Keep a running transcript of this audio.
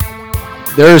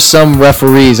There are some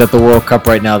referees at the World Cup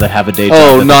right now that have a day job.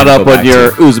 Oh, not up on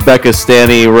your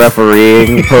Uzbekistani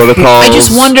refereeing protocols. I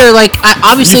just wonder, like,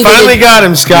 obviously... You finally got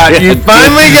him, Scott. You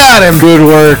finally got him. Good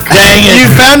work. Dang it. You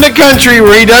found a country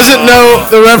where he doesn't know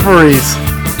the referees.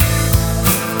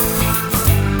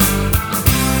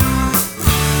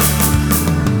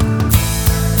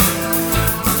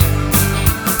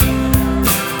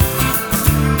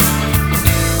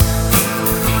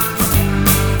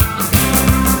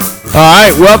 All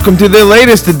right, welcome to the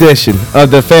latest edition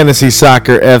of the Fantasy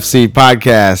Soccer FC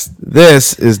podcast.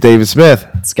 This is David Smith.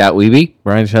 Scott Wiebe.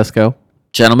 Brian Chesko.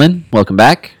 Gentlemen, welcome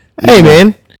back. Hey,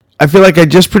 man. I feel like I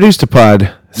just produced a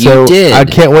pod. So You did. I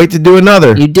can't wait to do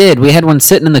another. You did. We had one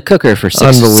sitting in the cooker for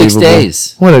six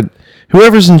days.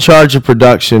 Whoever's in charge of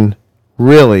production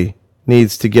really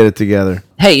needs to get it together.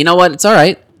 Hey, you know what? It's all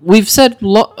right. We've said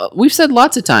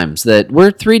lots of times that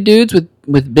we're three dudes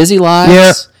with busy lives.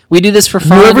 Yeah. We do this for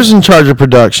fun. Whoever's in charge of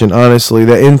production, honestly,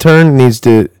 the intern needs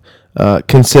to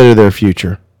consider their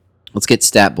future. Let's get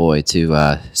Stat Boy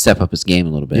to step up his game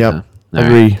a little bit. Yep. Huh? All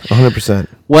Agree, right. 100%.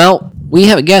 Well, we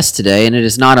have a guest today, and it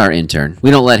is not our intern.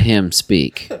 We don't let him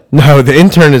speak. No, the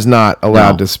intern is not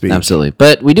allowed to speak. Absolutely.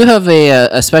 But we do have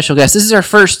a special guest. This is our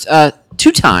first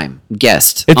two-time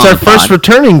guest. It's on our the first pod.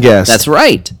 returning guest. That's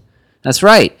right. That's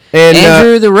right. And,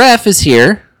 Andrew the ref is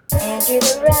here. Andrew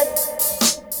the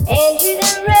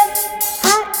ref,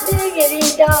 hot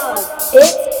diggity dog.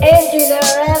 It's Andrew the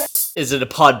ref. Is it a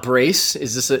pod brace?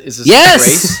 Is this a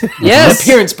Yes. brace? Yes. An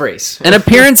appearance brace. An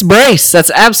appearance brace.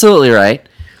 That's absolutely right.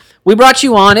 We brought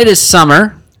you on. It is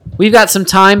summer. We've got some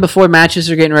time before matches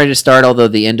are getting ready to start, although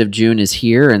the end of June is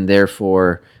here, and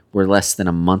therefore we're less than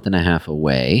a month and a half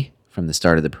away from the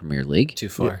start of the Premier League. Too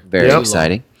far. Very Yep.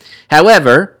 exciting.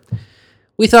 However,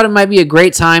 we thought it might be a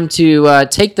great time to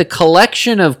take the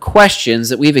collection of questions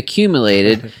that we've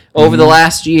accumulated over the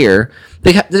last year,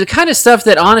 the kind of stuff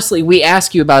that honestly we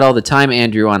ask you about all the time,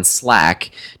 Andrew, on Slack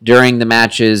during the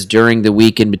matches, during the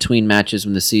week in between matches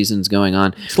when the season's going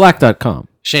on. Slack.com.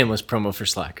 Shameless promo for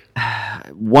Slack.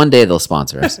 One day they'll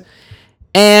sponsor us.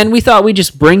 And we thought we'd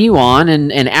just bring you on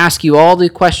and ask you all the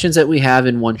questions that we have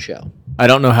in one show. I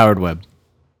don't know Howard Webb.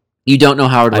 You don't know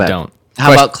Howard Webb. I don't.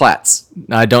 How about Klatz?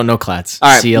 I don't know Klatz. All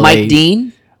right, CLA. Mike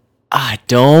Dean? I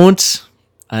don't.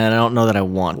 And I don't know that I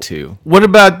want to. What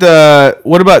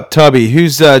about Tubby?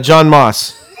 Who's John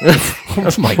Moss?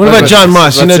 What What about John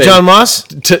Moss? You know John Moss?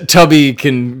 Tubby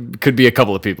could be a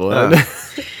couple of people.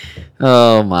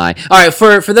 Oh my! All right,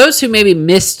 for those who maybe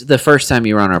missed the first time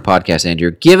you were on our podcast,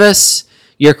 Andrew, give us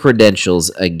your credentials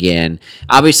again.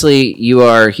 Obviously, you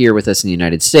are here with us in the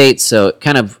United States, so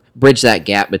kind of bridge that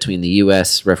gap between the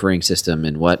U.S. refereeing system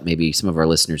and what maybe some of our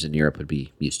listeners in Europe would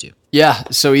be used to. Yeah,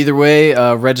 so either way,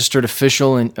 registered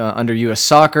official under U.S.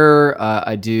 Soccer.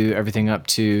 I do everything up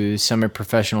to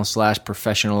semi-professional /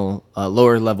 professional,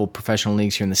 lower-level professional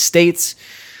leagues here in the States.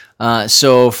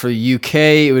 So for the UK,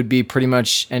 it would be pretty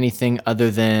much anything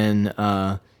other than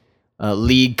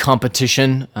league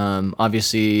competition.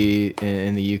 Obviously,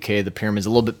 in the UK, the pyramid's a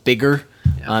little bit bigger.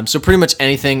 So pretty much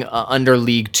anything under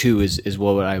League 2 is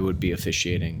what I would be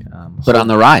officiating. But on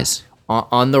the rise.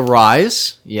 On the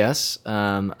rise, yes.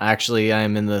 Actually,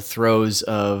 I'm in the throes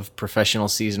of professional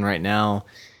season right now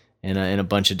in a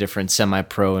bunch of different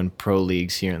semi-pro and pro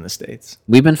leagues here in the States.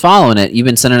 We've been following it. You've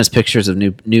been sending us pictures of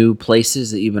new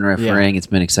places that you've been refereeing. Yeah. It's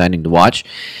been exciting to watch.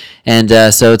 And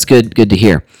so it's good to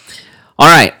hear. All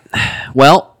right.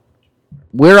 Well,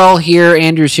 we're all here.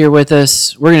 Andrew's here with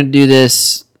us. We're going to do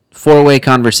this four-way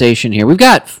conversation here. We've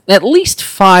got at least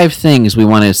 5 things we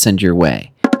want to send your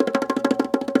way.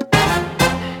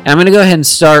 And I'm going to go ahead and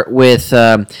start with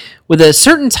a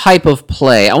certain type of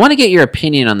play. I want to get your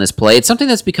opinion on this play. It's something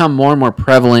that's become more and more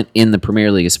prevalent in the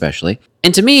Premier League especially.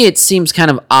 And to me, it seems kind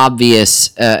of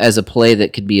obvious as a play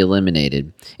that could be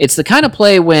eliminated. It's the kind of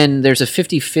play when there's a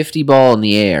 50-50 ball in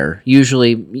the air,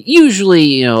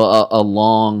 usually a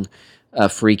long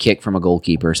free kick from a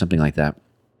goalkeeper or something like that.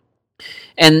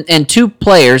 And 2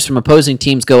 players from opposing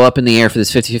teams go up in the air for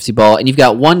this 50-50 ball, and you've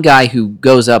got one guy who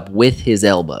goes up with his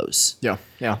elbows. Yeah.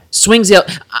 Swings the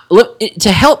look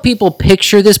to help people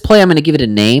picture this play. I'm going to give it a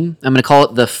name. I'm going to call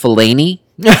it the Fellaini.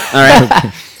 All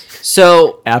right.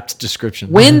 So apt description.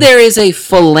 When there is a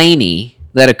Fellaini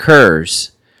that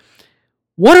occurs,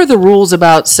 what are the rules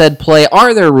about said play?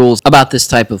 Are there rules about this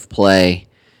type of play?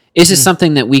 Is this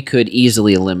something that we could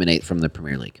easily eliminate from the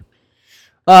Premier League?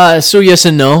 So yes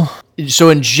and no. So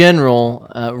in general,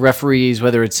 referees,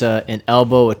 whether it's an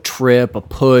elbow, a trip, a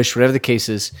push, whatever the case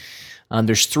is,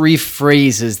 there's 3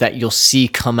 phrases that you'll see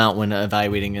come out when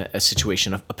evaluating a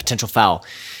situation, a potential foul.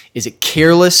 Is it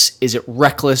careless? Is it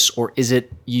reckless? Or is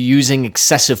it using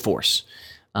excessive force?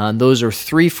 Those are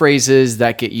 3 phrases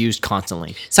that get used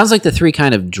constantly. Sounds like the 3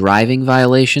 kind of driving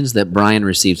violations that Brian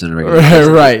receives on a regular basis.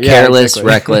 Right, yeah, Careless,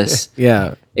 exactly. reckless,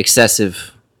 Yeah.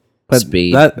 excessive But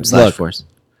speed that- / look, force.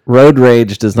 Road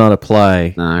rage does not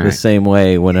apply All the right. same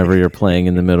way whenever you're playing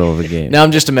in the middle of a game. Now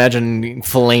I'm just imagining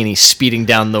Fellaini speeding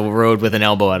down the road with an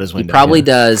elbow out his window. Probably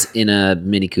does in a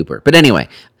Mini Cooper. But anyway,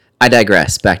 I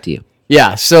digress. Back to you.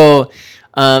 Yeah, so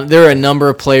there are a number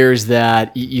of players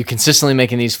that you consistently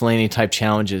making these Fellaini type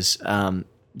challenges.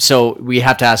 So we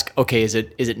have to ask, okay, is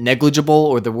it negligible,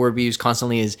 or the word we use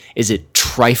constantly is it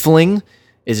trifling?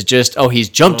 Is it just, he's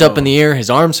jumped up in the air,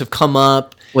 his arms have come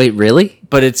up, Wait, really?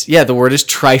 but the word is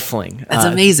trifling. That's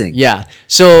amazing. Yeah.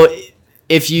 So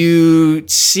if you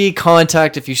see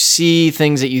contact, if you see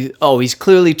things that he's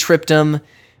clearly tripped him,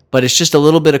 but it's just a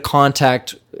little bit of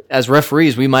contact, as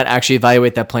referees, we might actually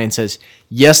evaluate that play and says,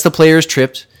 yes, the player is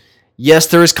tripped. Yes,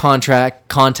 there is contact.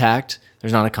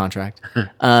 There's not a contract.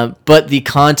 But the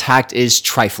contact is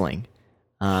trifling.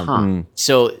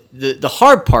 So the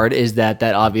hard part is that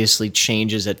obviously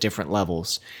changes at different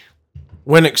levels.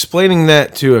 When explaining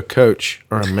that to a coach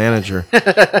or a manager,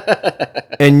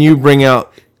 and you bring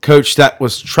out, Coach, that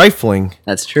was trifling,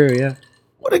 That's true, yeah.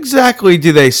 what exactly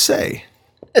do they say?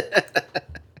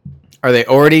 Are they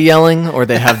already yelling, or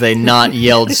have they not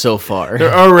yelled so far?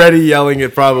 They're already yelling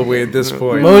it probably at this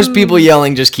point. Most people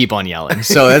yelling just keep on yelling,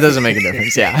 so that doesn't make a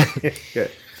difference. Yeah.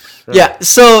 Yeah.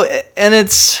 So,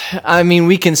 and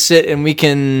we can sit and we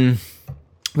can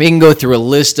go through a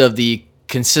list of the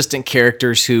consistent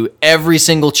characters who every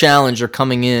single challenge are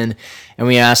coming in, and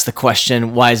we ask the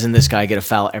question, why doesn't this guy get a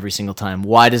foul every single time?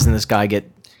 Why doesn't this guy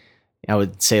get, I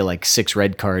would say, like 6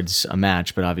 red cards a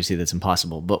match, but obviously that's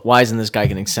impossible. But why isn't this guy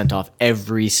getting sent off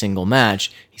every single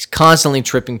match? He's constantly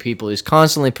tripping people. He's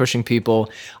constantly pushing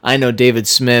people. I know David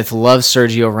Smith loves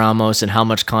Sergio Ramos and how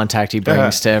much contact he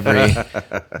brings to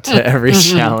every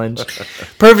challenge.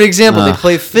 Perfect example. They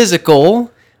play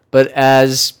physical, but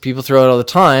as people throw out all the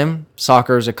time,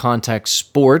 soccer is a contact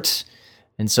sport.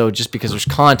 And so just because there's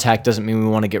contact doesn't mean we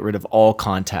want to get rid of all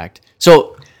contact.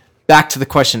 So back to the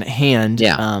question at hand.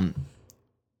 Yeah.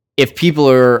 If people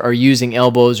are using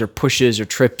elbows or pushes or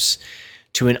trips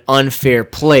to an unfair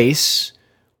place,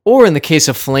 or in the case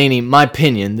of Fellaini, my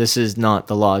opinion, this is not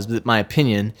the laws, but my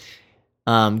opinion,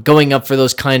 going up for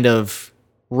those kind of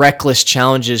reckless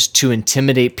challenges to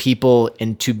intimidate people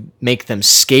and to make them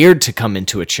scared to come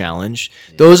into a challenge,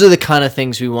 those are the kind of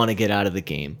things we want to get out of the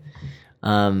game.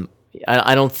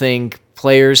 I don't think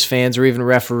players, fans, or even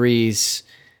referees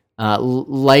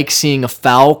like seeing a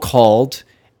foul called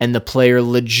and the player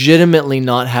legitimately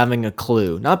not having a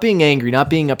clue, not being angry, not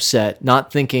being upset,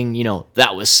 not thinking,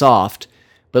 that was soft,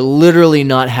 but literally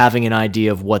not having an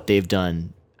idea of what they've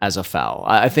done as a foul.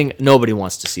 I think nobody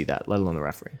wants to see that, let alone the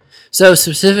referee. So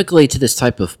specifically to this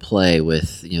type of play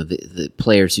with the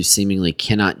players who seemingly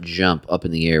cannot jump up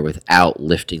in the air without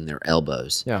lifting their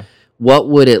elbows. Yeah. What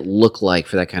would it look like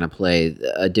for that kind of play?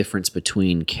 A difference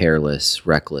between careless,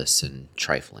 reckless, and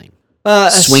trifling.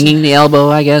 Swinging the elbow,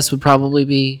 I guess, would probably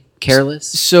be careless.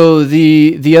 So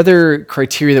the other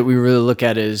criteria that we really look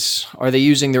at is, are they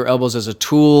using their elbows as a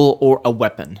tool or a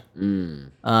weapon?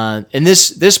 And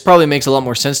this probably makes a lot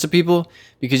more sense to people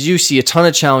because you see a ton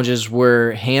of challenges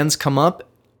where hands come up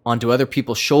onto other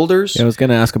people's shoulders. I was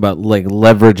going to ask about like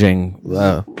leveraging.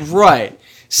 Right.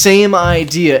 Same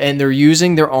idea. And they're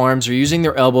using their arms or using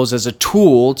their elbows as a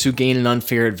tool to gain an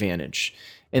unfair advantage.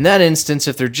 In that instance,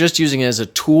 if they're just using it as a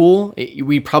tool,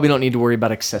 we probably don't need to worry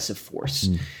about excessive force.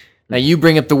 Now, you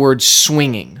bring up the word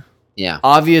swinging. Yeah.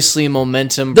 Obviously,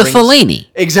 momentum The brings... Fellaini.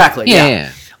 Exactly, Yeah, yeah.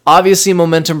 yeah. Obviously,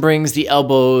 momentum brings the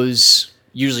elbows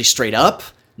usually straight up,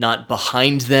 not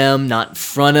behind them, not in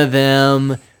front of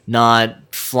them, not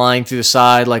flying through the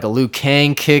side like a Liu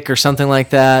Kang kick or something like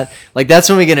that. Like, that's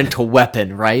when we get into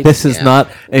weapon, right? This is not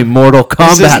a Mortal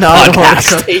This is Kombat not a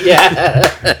podcast,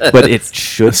 Yeah. but it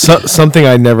should. Something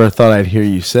I never thought I'd hear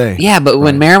you say. Yeah, but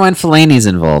when Marouane Fellaini's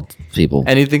involved, people.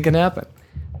 Anything can happen.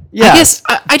 Yeah.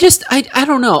 I guess I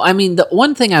don't know. I mean, the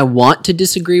one thing I want to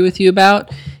disagree with you about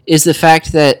is the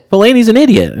fact that Fellaini's an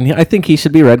idiot, and I think he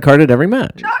should be red carded every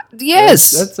match.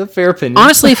 yes, That's a fair opinion.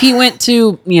 honestly, if he went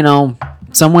to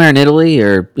somewhere in Italy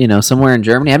or somewhere in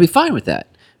Germany, I'd be fine with that.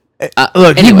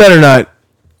 Look, anyway. you better not.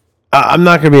 I'm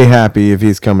not going to be happy if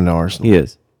he's coming to Arsenal. He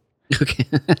is. Okay.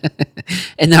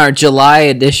 In our July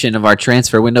edition of our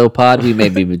transfer window pod, we may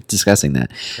be discussing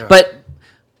that. But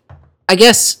I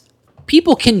guess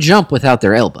people can jump without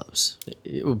their elbows.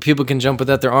 People can jump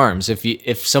without their arms.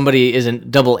 If somebody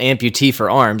isn't double amputee for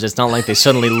arms, it's not like they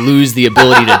suddenly lose the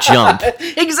ability to jump.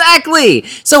 Exactly.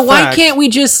 So why Fact. can't we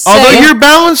just say... Although your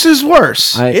balance is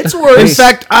worse. It's worse. In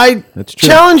fact, I That's true.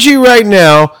 challenge you right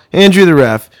now, Andrew the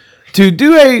ref, to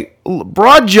do a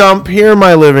broad jump here in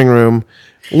my living room.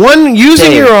 One using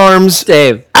Dave. your arms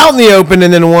Dave, out in the open,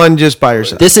 and then one just by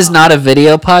yourself. this is not a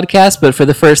video podcast, but for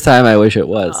the first time, I wish it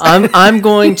was. I'm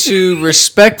going to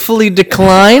respectfully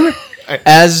decline.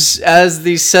 As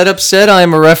the setup said, I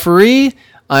am a referee.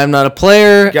 I am not a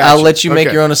player. Gotcha. I'll let you make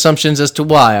Okay. your own assumptions as to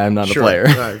why I'm not a player.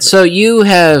 All right. So you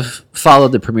have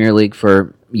followed the Premier League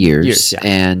for years, yeah.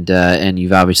 and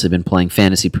you've obviously been playing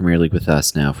Fantasy Premier League with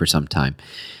us now for some time.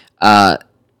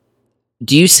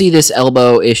 Do you see this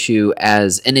elbow issue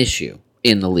as an issue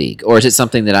in the league, or is it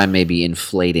something that I may be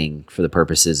inflating for the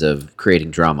purposes of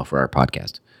creating drama for our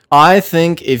podcast? I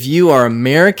think if you are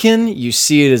American, you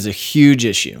see it as a huge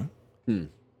issue.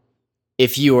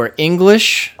 If you are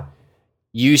English,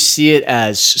 you see it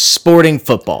as sporting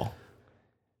football.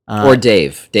 Or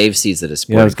Dave? Dave sees it as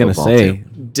sporting Yeah, I was gonna football, say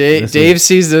too. Dave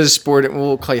sees it as sporting.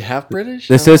 We'll call you half British.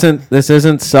 this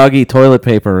isn't soggy toilet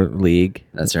paper league,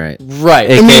 That's right. Right.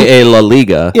 aka La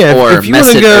Liga. Yeah, Or if you want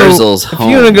to Mesut go, Ozil's if you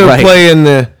want to home. go Right. play in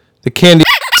the candy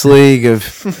league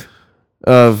of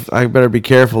I better be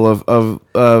careful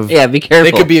of Yeah, be careful.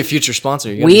 They could be a future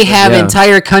sponsor. You We understand? have Yeah.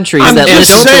 entire countries I'm that just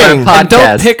listen saying, to our And don't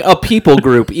podcast. pick a people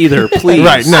group either, please.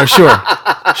 right. No, sure.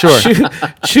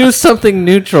 Choose something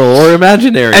neutral or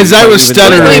imaginary. As I was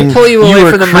Don't even- Let stuttering, me pull you you away were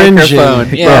from the cringing. microphone.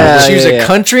 Yeah. Yeah, Choose yeah, a yeah.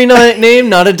 country name,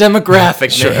 not a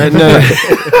demographic name.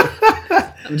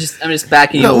 I'm just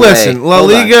backing you No, away. listen, La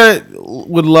Hold on. Liga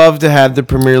would love to have the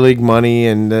Premier League money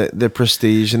and the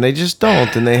prestige, and they just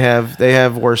don't. And they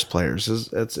have worse players.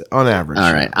 That's on average.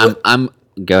 All right, I'm.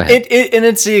 Go ahead. And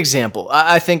it's the example.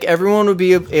 I think everyone would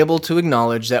be able to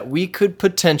acknowledge that we could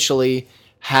potentially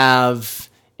have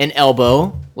an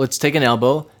elbow. Let's take an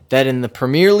elbow that in the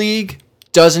Premier League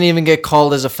doesn't even get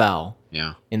called as a foul.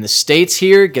 yeah. In the States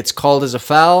here, it gets called as a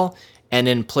foul. And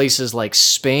in places like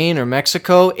Spain or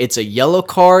Mexico, it's a yellow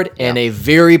card and a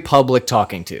very public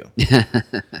talking to.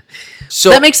 So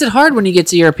That makes it hard when you get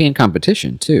to European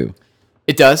competition too.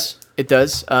 it does. It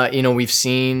does. We've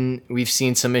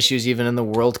seen some issues even in the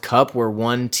World Cup where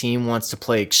one team wants to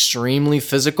play extremely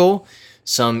physical.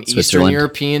 Some Eastern Switzerland.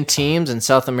 European teams and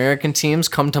South American teams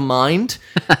come to mind.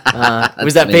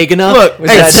 Was that vague enough? Look, Was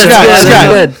hey,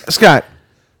 that- Scott.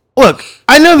 Look,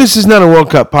 I know this is not a World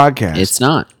Cup podcast. It's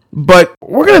not. But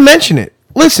we're going to mention it.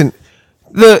 Listen,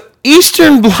 the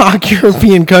Eastern Bloc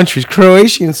European countries,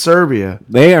 Croatia and Serbia,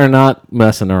 They are not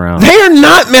messing around. they are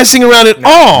not messing around at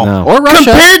all. No. Or Russia.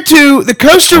 Compared to the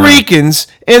Costa Ricans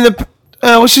and the,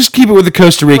 let's just keep it with the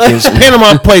Costa Ricans.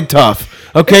 Panama played tough.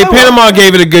 Okay, Panama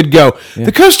gave it a good go.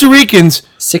 The Costa Ricans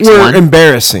 6-1. were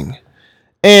embarrassing.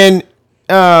 And,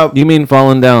 You mean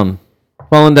falling down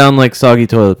like soggy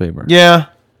toilet paper? yeah.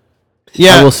 I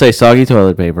Yeah. will say soggy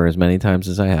toilet paper as many times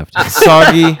as I have to.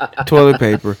 Soggy toilet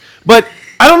paper. But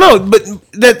I don't know. But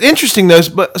that's interesting, though.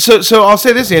 But so I'll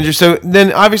say this, Andrew. So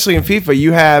then, obviously, in FIFA,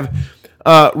 you have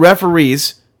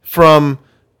referees from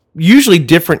usually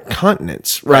different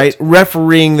continents, right?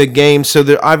 Refereeing the game. So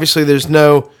obviously, there's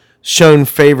no shown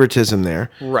favoritism there.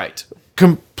 Right.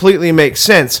 Completely makes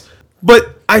sense.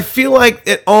 But I feel like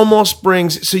it almost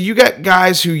brings. So you got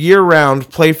guys who year round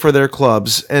play for their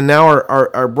clubs and now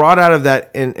are brought out of that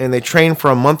and they train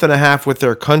for a month and a half with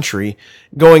their country,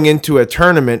 going into a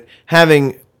tournament,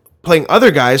 playing other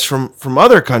guys from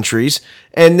other countries,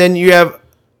 and then you have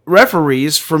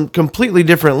referees from completely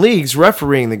different leagues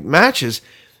refereeing the matches.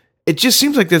 It just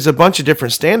seems like there's a bunch of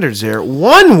different standards there.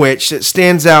 One which that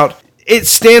stands out. It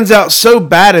stands out so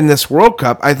bad in this World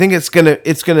Cup. I think it's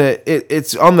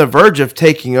on the verge of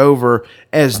taking over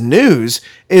as news.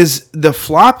 Is the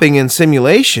flopping and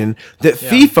simulation that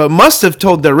FIFA must have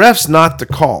told the refs not to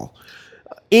call,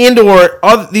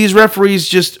 these referees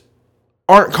just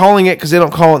aren't calling it because they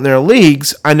don't call it in their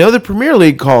leagues. I know the Premier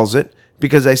League calls it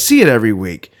because I see it every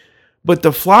week, but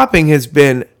the flopping has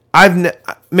been.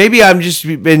 Maybe I've just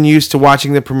been used to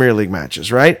watching the Premier League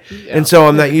matches, right? Yeah. And so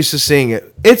I'm not used to seeing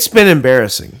it. It's been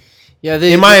embarrassing. Yeah,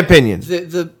 in my opinion.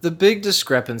 The big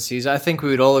discrepancies, I think we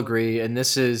would all agree, and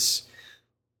this is,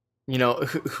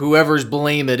 whoever's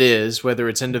blame it is, whether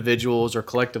it's individuals or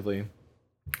collectively,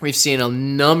 we've seen a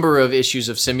number of issues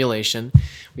of simulation.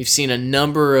 We've seen a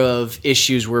number of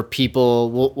issues where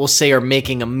people will say are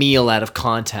making a meal out of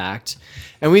contact.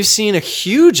 And we've seen a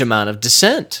huge amount of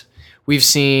dissent. We've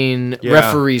seen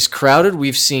referees crowded.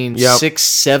 We've seen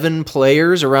 6-7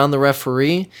 players around the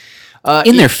referee.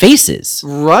 in their faces,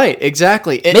 Right,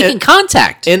 exactly. making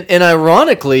contact. And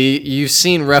ironically, you've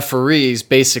seen referees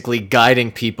basically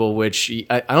guiding people, which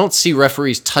I don't see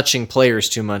referees touching players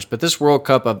too much. But this World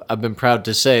Cup, I've been proud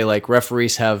to say, like,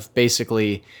 referees have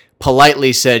basically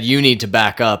politely said, you need to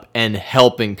back up, and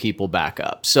helping people back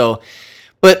up. So,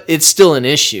 but it's still an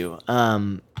issue.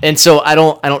 And so I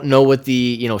don't know what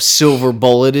the silver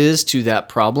bullet is to that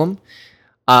problem.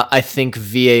 I think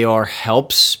VAR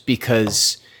helps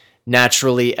because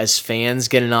naturally, as fans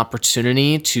get an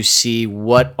opportunity to see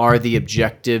what are the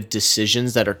objective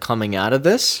decisions that are coming out of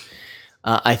this,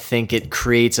 I think it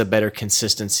creates a better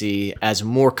consistency as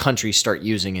more countries start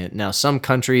using it. Now, some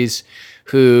countries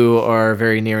who are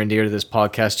very near and dear to this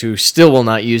podcast who still will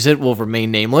not use it will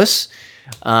remain nameless.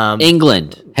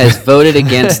 England has voted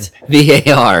against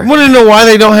VAR. I want to know why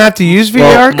they don't have to use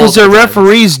VAR because their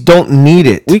referees don't need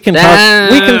it. We can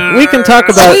talk. We can talk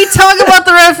about. We talk about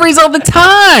the referees all the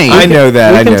time. I know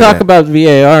that. We can talk about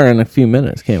VAR in a few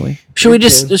minutes, can't we? Should we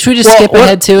just skip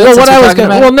ahead to it? Well, since what we're I was talking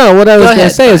gonna, about it? what I was Go going to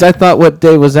ahead. say is I thought what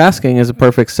Dave was asking is a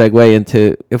perfect segue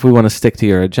into if we want to stick to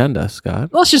your agenda,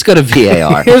 Scott. Let's just go to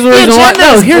VAR. Here's the reason why.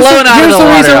 No, here's blown out of the the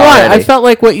water reason why. already. I felt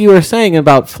like what you were saying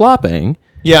about flopping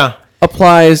Yeah.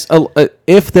 applies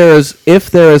if there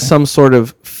is some sort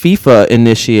of FIFA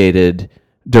initiated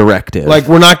directive. Like,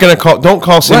 we're not going to don't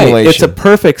call simulation. Right. It's a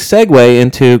perfect segue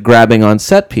into grabbing on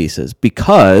set pieces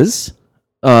because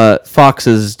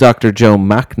Fox's Dr. Joe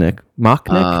Machnick.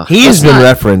 He's been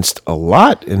referenced a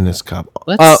lot in this cup.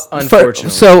 Let's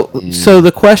Unfortunately. So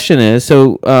the question is,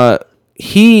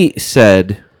 he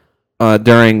said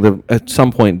at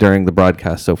some point during the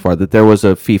broadcast so far that there was a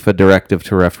FIFA directive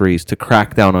to referees to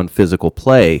crack down on physical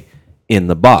play in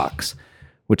the box,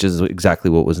 which is exactly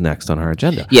what was next on our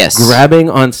agenda. Yes. Grabbing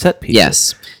on set pieces.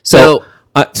 Yes. So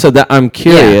that I'm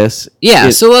curious. Yeah.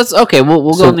 It- So let's we'll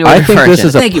go so in the order. I think of our this agenda.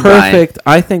 is a Thank you, Brian. perfect.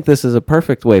 I think this is a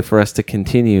perfect way for us to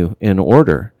continue in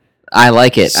order. I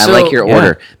like it. I So- like your Yeah.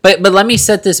 order. But let me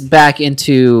set this back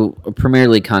into a Premier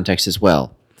League context as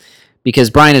well.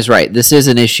 Because Brian is right. This is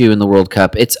an issue in the World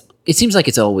Cup. It seems like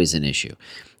it's always an issue.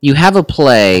 You have a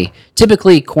play,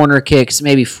 typically corner kicks,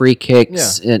 maybe free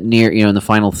kicks near in the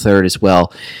final third as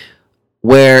well,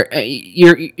 where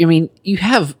you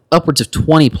have upwards of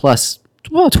 20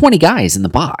 guys in the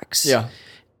box. Yeah.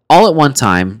 All at one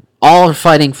time, all are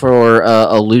fighting for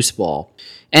a loose ball.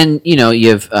 And, you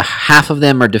have half of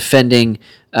them are defending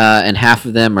and half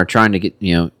of them are trying to get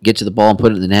to the ball and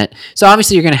put it in the net. So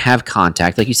obviously you're going to have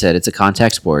contact. Like you said, it's a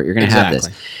contact sport. You're going to have this.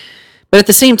 But at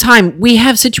the same time, we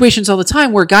have situations all the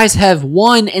time where guys have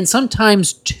one and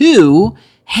sometimes two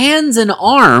hands and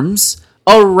arms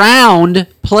around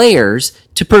players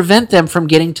to prevent them from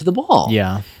getting to the ball.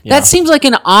 Yeah. That seems like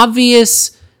an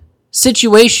obvious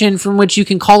situation from which you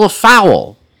can call a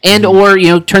foul and or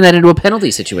turn that into a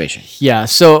penalty situation. Yeah,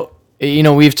 so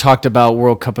we've talked about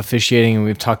World Cup officiating and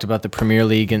we've talked about the Premier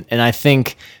League, and I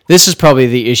think this is probably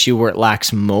the issue where it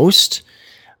lacks most.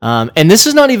 And this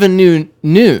is not even new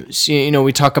news.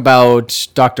 We talk about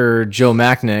Dr. Joe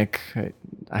Machnick.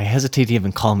 I hesitate to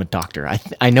even call him a doctor.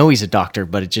 I know he's a doctor,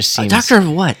 but it just seems... Doctor of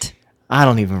what? I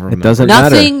don't even remember. It doesn't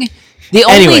matter. Nothing. The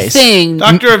only Anyways. thing...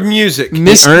 Doctor of Music.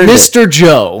 Mr.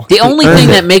 Joe. The only thing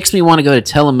that makes me want to go to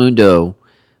Telemundo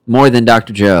more than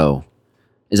Dr. Joe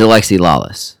is Alexi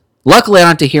Lawless. Luckily, I don't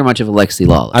have to hear much of Alexi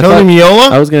Lawless. Tony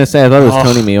Miola? I was going to say I thought it was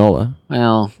Tony Miola.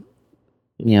 Well,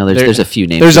 there's a few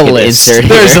names. There's we a can list. insert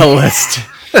There's here. a list.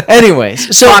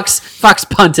 Anyways, so Fox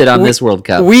punted on this World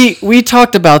Cup. We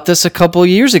talked about this a couple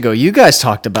years ago. You guys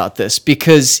talked about this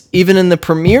because even in the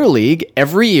Premier League,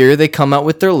 every year they come out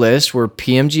with their list where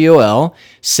PMGOL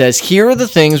says, here are the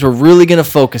things we're really going to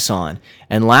focus on.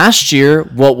 And last year,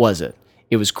 what was it?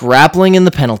 It was grappling in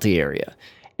the penalty area.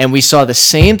 And we saw the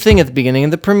same thing at the beginning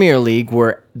of the Premier League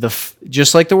where,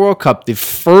 just like the World Cup, the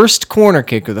first corner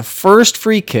kick or the first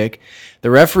free kick, the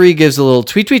referee gives a little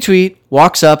tweet,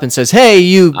 walks up and says, hey,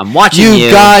 I'm watching you.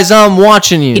 guys, I'm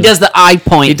watching you. He does the eye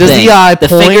point. He does thing. the eye the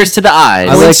point. fingers to the eyes.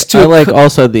 I like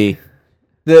also the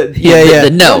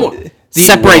The no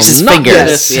separates his not fingers.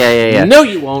 this. Yeah. no,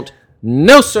 you won't.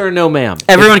 No, sir, no, ma'am.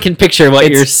 Everyone can picture what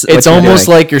It's you're almost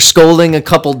doing. like you're scolding a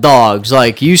couple dogs.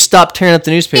 Like, you stop tearing up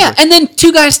the newspaper. Yeah, and then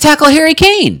two guys tackle Harry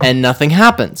Kane. And nothing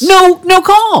happens. No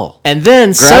call. And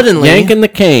then suddenly... yanking the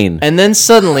cane. And then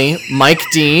suddenly, Mike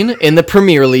Dean in the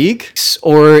Premier League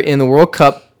or in the World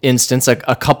Cup instance, like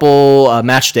a couple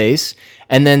match days,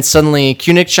 and then suddenly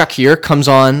Kunik Shakir comes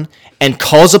on and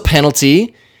calls a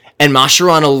penalty, and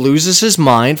Mascherano loses his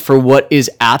mind for what is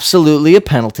absolutely a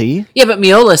penalty. Yeah, but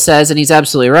Miola says, and he's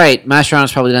absolutely right,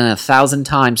 Mascherano's probably done it 1,000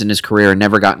 times in his career and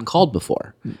never gotten called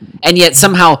before. And yet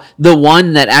somehow the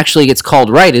one that actually gets called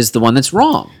right is the one that's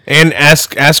wrong. And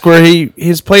ask where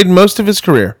he's played most of his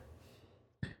career.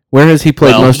 Where has he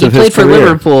played most He of his played for career?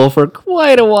 Liverpool for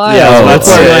quite a while. that's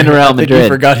before it. going to Real I think Madrid. you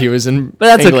forgot he was in But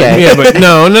that's England. okay. Yeah, but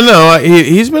no.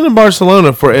 He's been in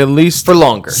Barcelona for at least For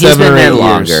longer. He's 7 been or 8 there years.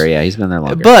 longer. Yeah, he's been there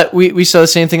longer. But we saw the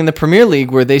same thing in the Premier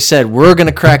League where they said, we're going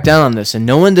to crack down on this. And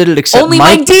no one did it except Only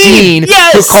Mike Mike Dean! Dean,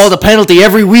 Yes! who called a penalty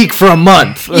every week for a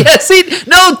month. yes,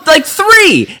 like 3.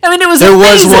 I mean, it was There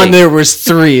was amazing. one, there was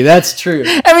 3. That's true.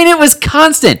 I mean, it was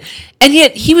constant. And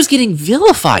yet he was getting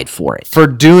vilified for it. For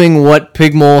doing what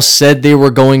Pigmole said they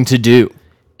were going to do.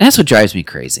 And that's what drives me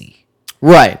crazy.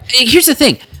 Right. Here's the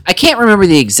thing. I can't remember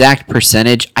the exact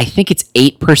percentage. I think it's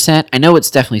 8%. I know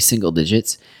it's definitely single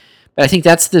digits. But I think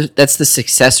that's the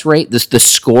success rate, the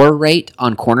score rate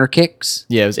on corner kicks.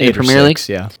 Yeah, it was in the 8 or Premier League. 6,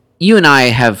 yeah. You and I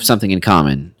have something in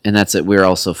common, and that's that we're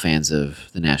also fans of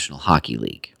the National Hockey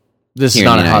League. This is here in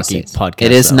not the a United hockey States. podcast.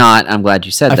 It is though. not. I'm glad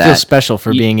you said I that. feel special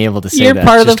for being able to say You're that.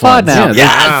 part of the just pod once.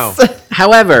 now. Wow.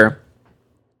 However,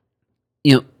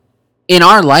 in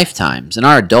our lifetimes, in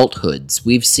our adulthoods,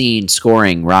 we've seen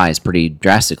scoring rise pretty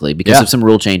drastically because Yeah. of some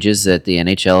rule changes that the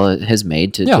NHL has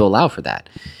made to allow for that.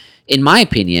 In my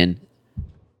opinion,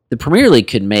 the Premier League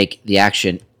could make the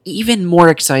action even more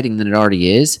exciting than it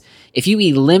already is if you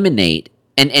eliminate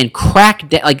and crack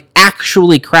down, like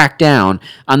actually crack down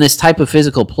on this type of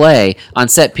physical play on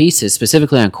set pieces,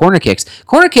 specifically on corner kicks.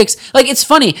 Corner kicks, like it's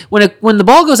funny when the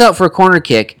ball goes out for a corner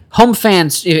kick, home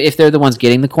fans, if they're the ones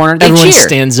getting the corner, they Everyone cheer.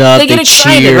 stands up, they get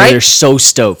excited, cheer, right? they're so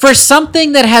stoked. For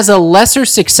something that has a lesser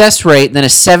success rate than a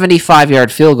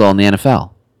 75-yard field goal in the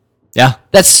NFL. Yeah.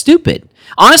 That's stupid.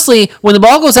 Honestly, when the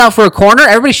ball goes out for a corner,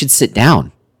 everybody should sit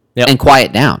down Yep. and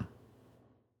quiet down.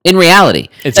 In reality,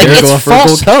 It's like, here to go it's for a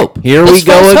false goal. hope. Here It's we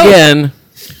go false hope. again.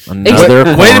 Another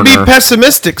corner. Way to be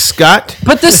pessimistic, Scott.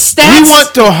 But the We stats,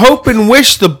 want to hope and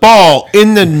wish the ball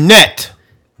in the net.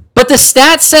 but the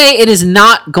stats say it is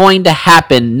not going to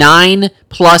happen 9+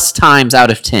 times out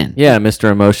of 10. Yeah,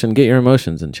 Mr. Emotion, get your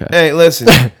emotions in check. Hey, listen.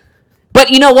 But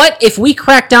you know what? If we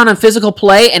cracked down on physical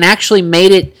play and actually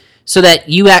made it so that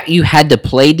you had to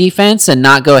play defense and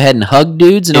not go ahead and hug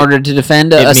dudes in order to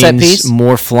defend a It set means piece,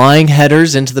 more flying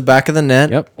headers into the back of the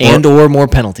net, Yep. and or more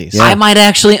penalties. I might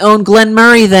actually own Glenn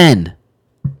Murray then.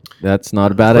 That's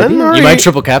not a bad Glenn idea. Murray You might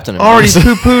triple captain him. already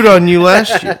poo-pooed on you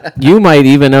last year. You might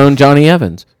even own Johnny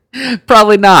Evans.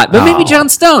 Probably not. But maybe John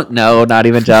Stone. No, not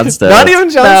even John Stone. Not even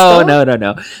John Stone?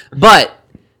 No. But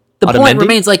the point Otamendi?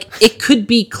 remains, like, it could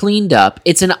be cleaned up.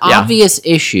 It's an obvious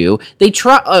issue. They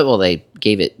they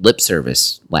gave it lip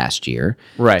service last year.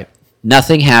 Right.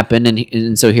 Nothing happened,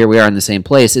 and so here we are in the same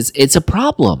place. It's a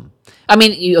problem. I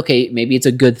mean, okay, maybe it's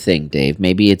a good thing, Dave.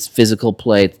 Maybe it's physical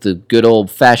play. It's the good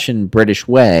old-fashioned British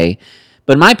way.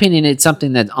 But in my opinion, it's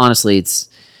something that, honestly, it's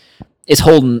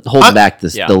holding back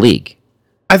the league.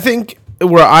 I think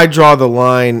where I draw the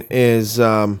line is,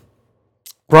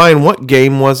 Brian, what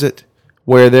game was it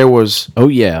where there was Oh,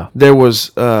 yeah.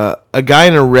 a guy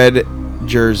in a red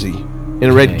jersey, in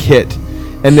a red kit,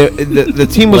 and the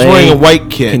team was Lay- wearing a white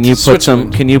kit. Can you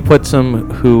put some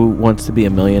Who Wants to Be a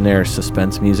Millionaire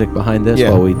suspense music behind this Yeah.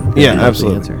 while we Yeah, figure out the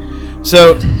absolutely. answer?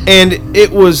 So, and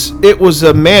it was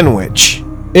a manwich.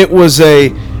 It was a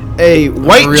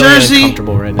white really jersey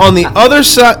uncomfortable right now. on the other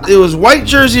side. It was white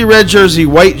jersey, red jersey,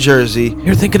 white jersey.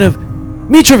 You're thinking of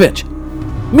Mitrovic.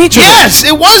 Mitrovic. Yes,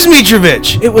 it was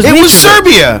Mitrovic. It was It was Mitrovic.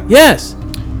 Serbia. Yes.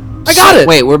 I got it.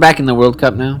 Wait, we're back in the World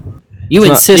Cup now? You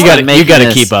insist you gotta- on making you gotta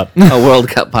this keep up. a World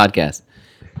Cup podcast.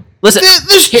 Listen,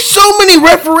 There's so many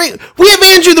refereeing. We have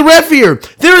Andrew the ref here.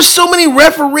 There are so many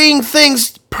refereeing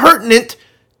things pertinent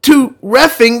to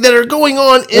reffing that are going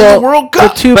on in the World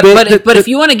Cup. but if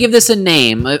you want to give this a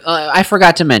name, I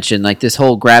forgot to mention, like, this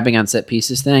whole grabbing on set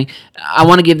pieces thing. I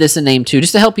want to give this a name too,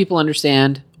 just to help people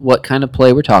understand what kind of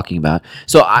play we're talking about.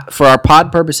 So for our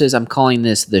pod purposes, I'm calling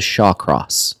this the Shaw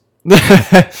Cross.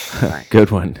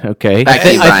 Good one. Okay. Back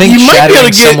to you, I Brian. think You might be able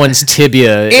shattering to get- someone's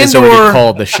tibia is and/or- already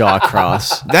called the Shaw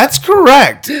Cross. That's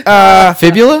correct.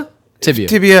 Fibula? Tibia.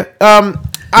 Tibia.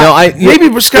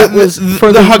 Maybe Scott was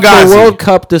for the the Hagazi. World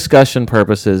Cup discussion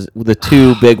purposes. The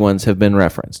two big ones have been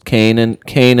referenced: Kane and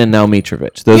now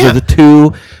Mitrovic. Those Yeah. are the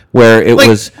two where it Like-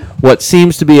 was what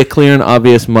seems to be a clear and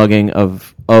obvious mugging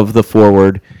of the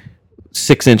forward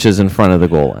 6 inches in front of the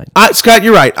goal line. Scott,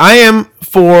 you're right. I am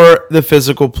for the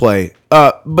physical play,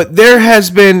 but there has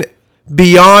been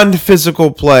beyond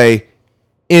physical play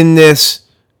in this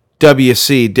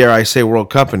WC. Dare I say World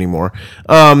Cup anymore?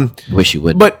 Wish you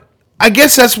would. But I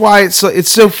guess that's why it's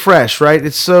so fresh, right?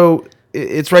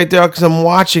 It's right there because I'm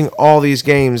watching all these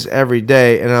games every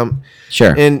day, and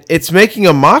Sure. and it's making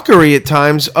a mockery at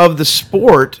times of the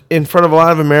sport in front of a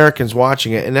lot of Americans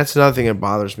watching it, and that's another thing that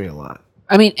bothers me a lot.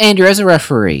 I mean, Andrew, as a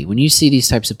referee, when you see these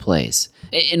types of plays,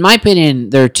 in my opinion,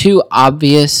 there are two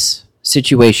obvious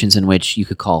situations in which you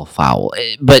could call a foul.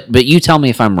 But you tell me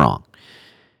if I'm wrong.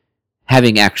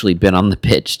 Having actually been on the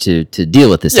pitch to deal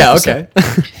with this episode.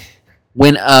 okay.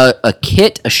 When a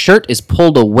shirt is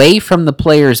pulled away from the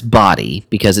player's body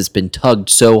because it's been tugged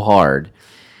so hard,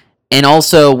 and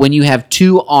also when you have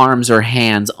two arms or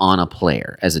hands on a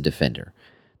player as a defender.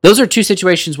 Those are two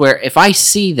situations where if I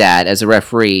see that as a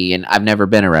referee, and I've never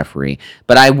been a referee,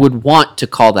 but I would want to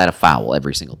call that a foul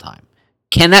every single time.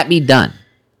 Can that be done?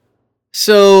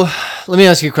 So let me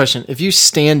ask you a question. If you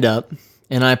stand up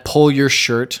and I pull your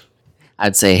shirt,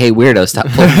 I'd say, hey, weirdo, stop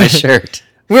pulling my shirt.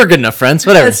 we're good enough friends,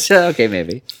 whatever. Okay,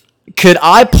 maybe. Could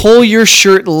I pull your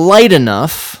shirt light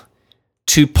enough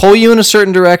to pull you in a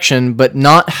certain direction, but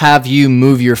not have you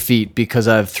move your feet because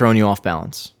I've thrown you off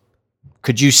balance?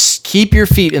 Could you keep your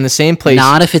feet in the same place?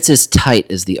 Not if it's as tight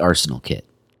as the Arsenal kit.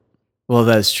 Well,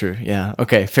 that's true. Yeah.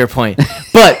 Okay. Fair point.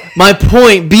 But my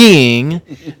point being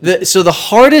that the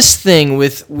hardest thing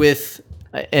with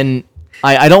and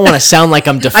I don't want to sound like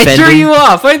I'm defending. I threw you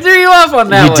off on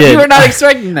that You one. did. You were not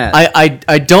expecting that.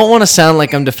 I don't want to sound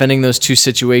like I'm defending those two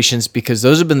situations because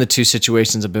those have been the two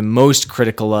situations I've been most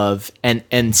critical of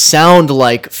and sound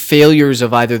like failures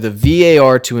of either the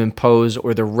VAR to impose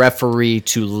or the referee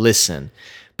to listen.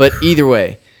 But either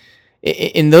way,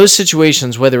 in those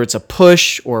situations, whether it's a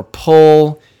push or a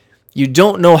pull, you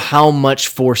don't know how much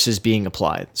force is being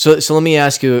applied. So let me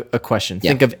ask you a question.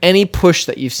 Yeah. Think of any push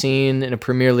that you've seen in a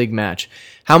Premier League match.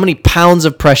 How many pounds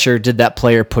of pressure did that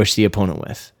player push the opponent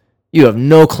with? You have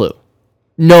no clue.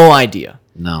 No idea.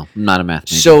 No, I'm not a math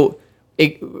major. So,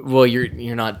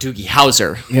 you're not Doogie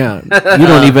Howser. Yeah, you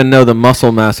don't even know the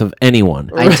muscle mass of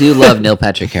anyone. I do love Neil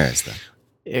Patrick Harris, though.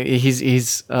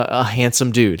 He's a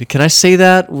handsome dude. Can I say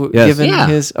that? Yes. Given Yeah.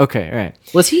 his okay, all right.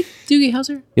 Was he Doogie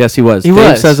Howser? Yes, he was. He Dave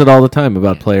was. says it all the time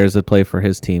about players that play for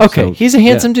his team. Okay, so, he's a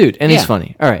handsome yeah. dude, and he's Yeah.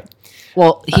 funny. All right.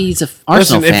 Well, he's a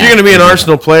Arsenal Listen, if fan. you're going to be an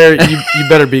Arsenal player, you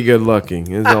better be good looking.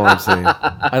 Is all I'm saying,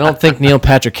 I don't think Neil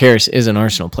Patrick Harris is an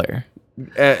Arsenal player.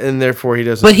 and therefore he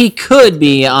doesn't. But he could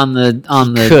be on the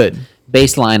Could.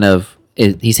 baseline of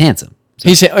he's handsome.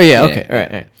 He's okay, all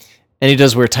right. And he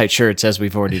does wear tight shirts, as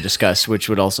we've already discussed, which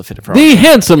would also fit it for The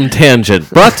Handsome Tangent,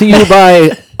 brought to you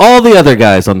by all the other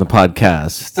guys on the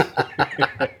podcast.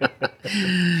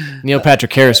 Neil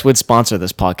Patrick Harris would sponsor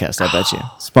this podcast, I bet you.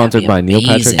 Sponsored by Neil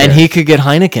Patrick amazing. And Harris. he could get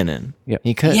Heineken in. Yep.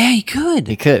 He could. Yeah, he could.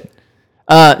 He could.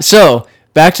 So,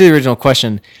 back to the original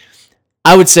question.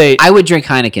 I would say I would drink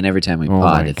Heineken every time we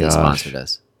pod my if they gosh. sponsored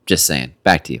us. Just saying.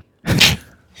 Back to you.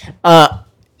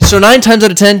 so 9 times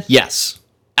out of 10, yes.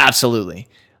 Absolutely.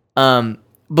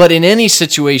 But in any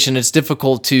situation, it's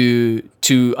difficult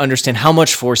to understand how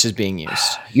much force is being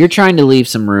used. You're trying to leave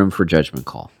some room for judgment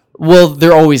call. Well,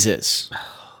 there always is.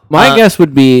 My guess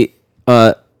would be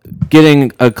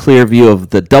getting a clear view of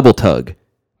the double tug,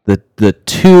 the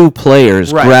two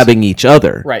players Right. grabbing each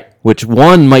other. Right. Which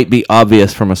one might be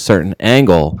obvious from a certain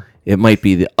angle. It might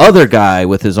be the other guy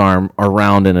with his arm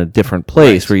around in a different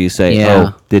place where you say,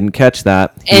 Yeah. oh, didn't catch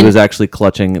that. He And- was actually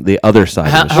clutching the other side.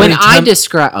 How- of the how shirt. When many I time-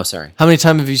 describe... Oh, sorry. How many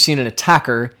times have you seen an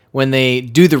attacker, when they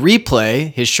do the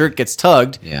replay, his shirt gets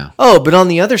tugged? Yeah. Oh, but on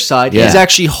the other side, he's Yeah.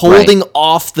 actually holding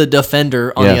off the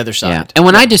defender on Yeah. the other side. Yeah. And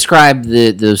when I describe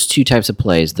those two types of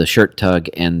plays, the shirt tug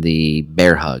and the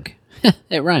bear hug,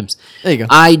 it rhymes. There you go.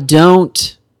 I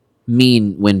don't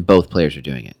mean when both players are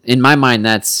doing it. In my mind,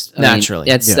 that's I mean, Naturally.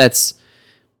 that's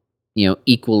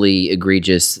equally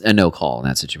egregious a no call in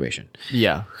that situation.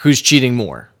 Yeah. Who's cheating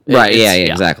more? Right? It's-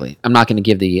 Yeah, exactly. I'm not going to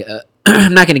give the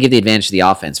I'm not going to give the advantage to the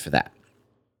offense for that.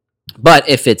 But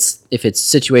if it's a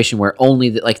situation where only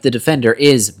the defender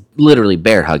is literally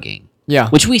bear hugging, Yeah.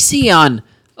 which we see on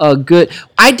a good,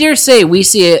 I dare say we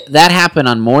see that happen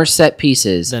on more set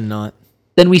pieces Then not.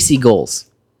 than we see goals.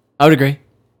 I would agree.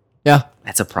 Yeah.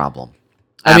 That's a problem.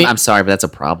 I mean- I'm sorry, but that's a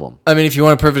problem. I mean, if you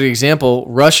want a perfect example,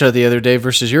 Russia the other day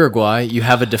versus Uruguay, you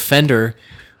have a defender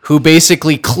who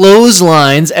basically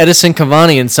clotheslines Edison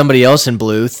Cavani and somebody else in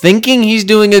blue, thinking he's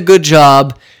doing a good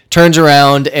job, turns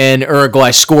around, and Uruguay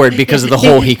scored because of the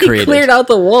hole he created. cleared out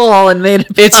the wall and made it.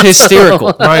 It's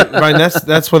hysterical. Ryan,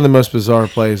 that's one of the most bizarre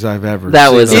plays I've ever. That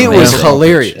seen was on It the was football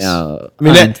pitch. hilarious. I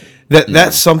mean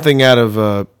that's something out of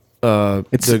the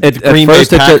Green Bay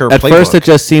Packer at first playbook. it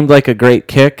just seemed like a great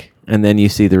kick, and then you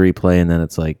see the replay, and then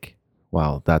it's like,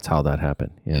 wow, that's how that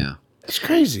happened. Yeah. It's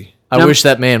crazy. I wish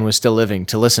that man was still living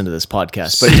to listen to this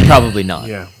podcast, but he's probably not.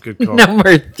 Yeah, good call.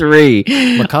 Number 3.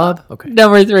 Macabre? Okay.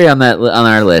 Number 3 on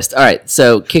our list. All right,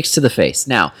 so kicks to the face.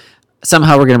 Now,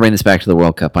 somehow we're going to bring this back to the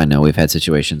World Cup. I know we've had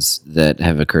situations that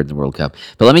have occurred in the World Cup,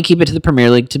 but let me keep it to the Premier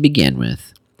League to begin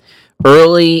with.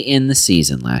 Early in the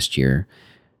season last year,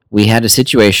 we had a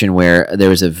situation where there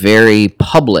was a very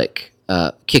public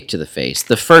kick to the face.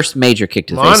 The first major kick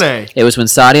to the Mane. face. It was when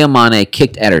Sadio Mane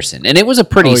kicked Ederson, and it was a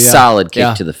pretty solid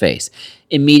kick to the face.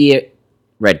 Immediate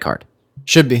red card.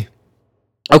 Should be.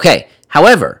 Okay.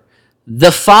 However,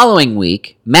 the following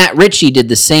week, Matt Ritchie did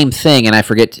the same thing, and I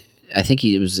forget. I think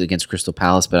it was against Crystal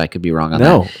Palace, but I could be wrong on that.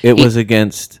 No, it was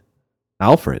against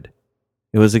Alfred.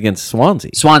 It was against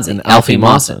Swansea. Swansea, and Alfie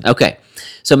Mawson. Okay.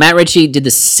 So Matt Ritchie did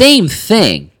the same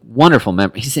thing. Wonderful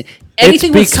memory. He said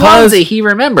anything with Swansea, he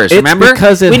remembers. It's Remember?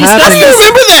 because it When he happened- How do you started-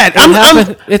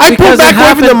 remember that? It's I because pulled back it away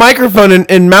from the happened- microphone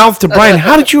and mouthed to Brian.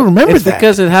 How did you remember It's that?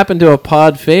 because it happened to a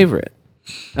pod favorite,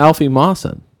 Alfie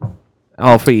Mawson.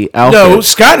 Alfred. No,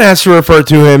 Scott has to refer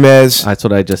to him as That's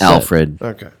what I just said. Alfred.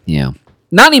 okay. Yeah.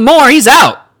 Not anymore. He's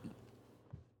out.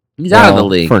 He's out of the Well,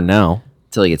 league. for now.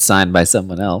 Until he gets signed by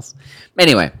someone else.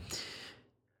 Anyway,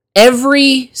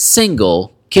 every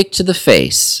single kick to the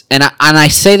face, and I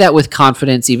say that with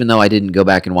confidence, even though I didn't go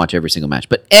back and watch every single match,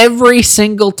 but every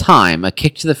single time a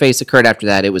kick to the face occurred after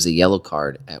that, it was a yellow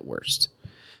card at worst.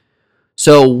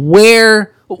 So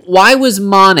why was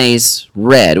Mane's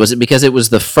red? Was it because it was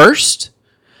the first,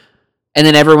 and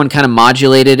then everyone kind of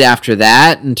modulated after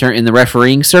that in the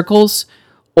refereeing circles?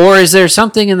 Or is there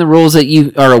something in the rules that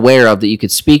you are aware of that you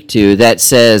could speak to that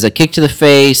says a kick to the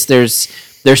face, there's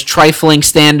trifling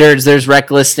standards, there's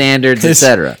reckless standards,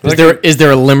 etc.? Is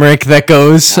there a limerick that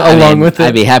goes along with it?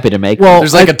 I'd be happy to make Well, one.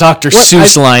 There's like a Dr.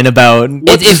 Seuss line about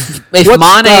If Mane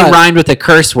Scott- rhymed with a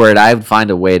curse word, I would find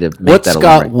a way to make What that a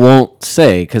Scott limerick. won't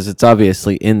say, because it's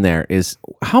obviously in there, is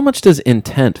how much does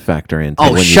intent factor into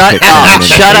Oh, when shut you pick up. someone in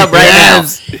Shut the- up right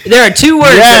Yes. now. There are 2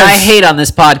 words that I Yes. hate on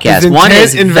this podcast. Is One intent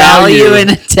is and value value. and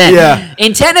intent. Yeah.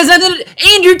 Intent has nothing to...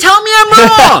 Andrew, tell me I'm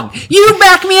wrong. You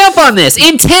back me up on this.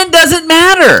 Intent doesn't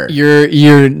matter.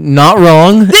 You're not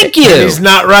wrong. Thank you. He's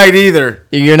not right either.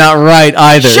 You're not right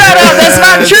either. Shut up. That's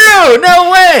not true. No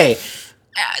way.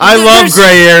 I love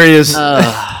gray areas.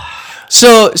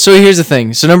 So here's the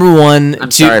thing. So number one,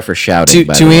 I'm sorry for shouting.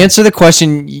 by To the way. answer the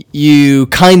question you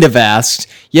kind of asked,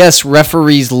 yes,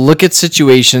 referees look at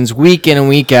situations week in and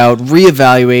week out,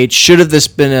 reevaluate. Should have this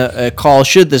been a call?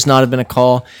 Should this not have been a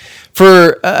call?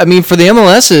 For the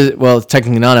MLS, well,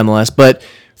 technically not MLS, but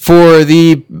for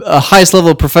the highest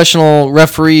level of professional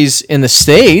referees in the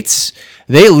States,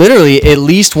 they literally at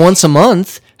least once a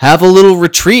month have a little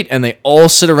retreat and they all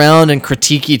sit around and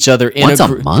critique each other in Once a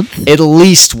month? At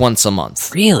least once a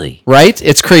month. Really? Right?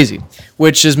 It's crazy.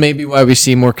 Which is maybe why we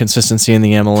see more consistency in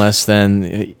the MLS than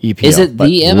EPL. Is it But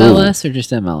the MLS or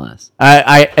just MLS?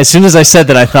 I as soon as I said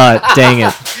that, I thought, dang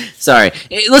it. Sorry.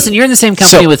 Listen, you're in the same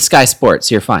company So- with Sky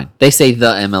Sports. You're fine. They say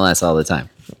the MLS all the time.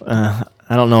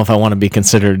 I don't know if I want to be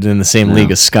considered in the same league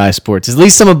as Sky Sports. At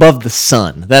least I'm above the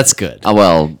sun. That's good. Oh,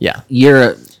 well, Yeah.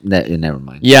 You're... never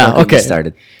mind. Yeah, Don't get me okay.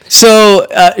 started. So,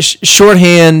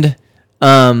 shorthand,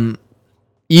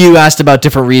 you asked about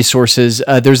different resources.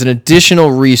 There's an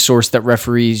additional resource that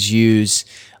referees use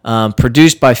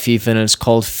produced by FIFA, and it's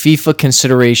called FIFA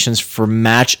Considerations for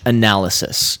Match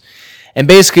Analysis. And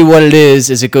basically what it is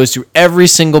it goes through every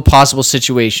single possible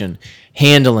situation,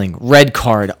 handling, red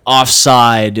card,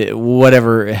 offside,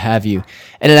 whatever have you.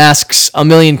 And it asks a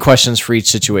million questions for each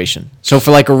situation. So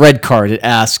for like a red card, it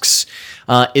asks,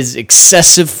 is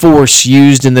excessive force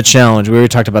used in the challenge? We already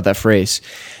talked about that phrase.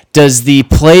 Does the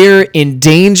player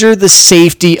endanger the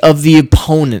safety of the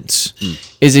opponent?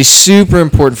 Is a super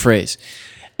important phrase.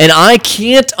 And I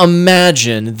can't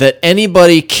imagine that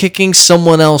anybody kicking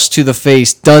someone else to the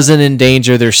face doesn't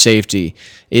endanger their safety.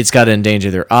 It's got to endanger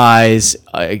their eyes,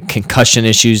 concussion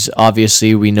issues.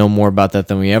 Obviously, we know more about that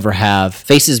than we ever have.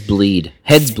 Faces bleed.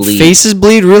 Heads bleed. Faces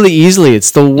bleed really easily. It's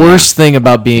the worst thing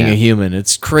about being Yeah. a human.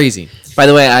 It's crazy. By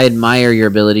the way, I admire your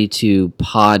ability to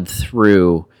pod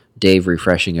through Dave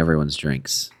refreshing everyone's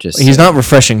drinks. He's not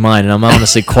refreshing mine, and I'm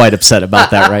honestly quite upset about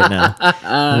that right now.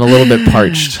 I'm a little bit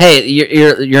parched. Hey,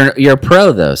 you're a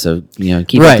pro though, so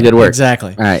keep up the good work.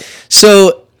 Exactly. All right.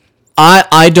 So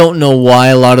I don't know why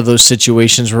a lot of those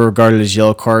situations were regarded as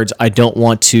yellow cards. I don't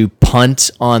want to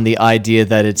punt on the idea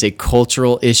that it's a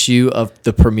cultural issue of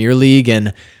the Premier League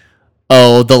and,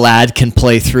 oh, the lad can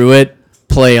play through it,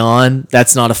 play on.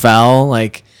 That's not a foul.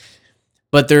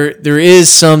 But there is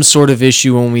some sort of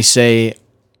issue when we say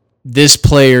this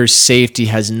player's safety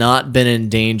has not been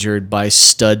endangered by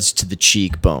studs to the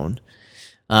cheekbone.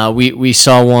 We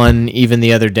saw one even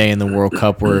the other day in the World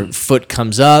Cup where foot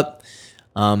comes up.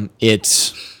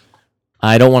 It's,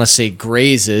 I don't want to say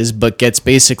grazes, but gets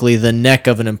basically the neck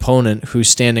of an opponent who's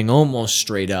standing almost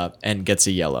straight up and gets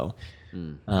a yellow.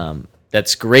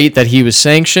 That's great that he was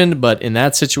sanctioned, but in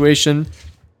that situation,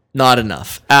 not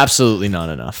enough. Absolutely not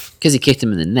enough. Because he kicked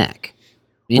him in the neck.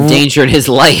 He endangered his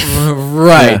life.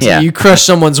 Right. Yeah. You crush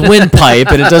someone's windpipe,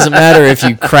 and it doesn't matter if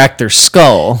you crack their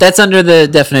skull. That's under the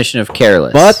definition of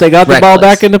careless. But they got the ball Reckless.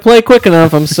 back into play quick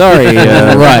enough. I'm sorry.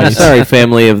 Right. I'm sorry,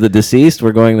 family of the deceased.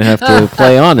 We're going to have to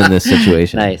play on in this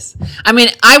situation. Nice. I mean,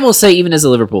 I will say, even as a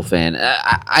Liverpool fan,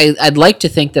 I'd like to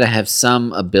think that I have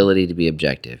some ability to be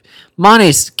objective.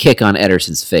 Mane's kick on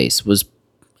Ederson's face was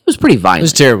pretty violent. It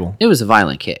was terrible. It was a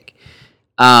violent kick.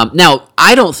 Now,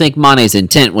 I don't think Mane's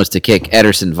intent was to kick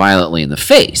Ederson violently in the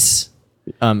face.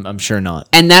 I'm sure not.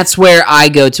 And that's where I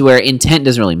go to where intent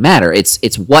doesn't really matter.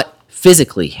 It's what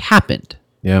physically happened.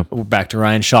 Yeah. We're back to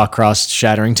Ryan Shawcross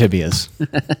shattering tibias.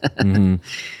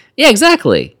 Yeah,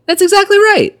 exactly. That's exactly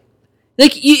right.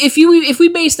 Like, if we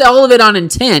based all of it on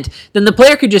intent, then the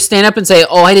player could just stand up and say,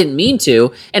 "Oh, I didn't mean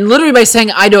to," and literally by saying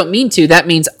 "I don't mean to," that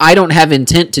means I don't have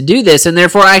intent to do this, and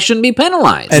therefore I shouldn't be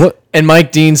penalized. And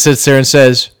Mike Dean sits there and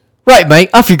says, "Right, mate,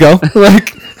 off you go."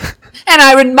 Like, And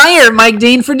I admire Mike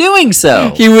Dean for doing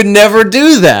so. he would never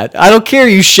do that. I don't care.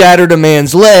 You shattered a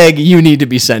man's leg. You need to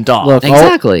be sent off. Look,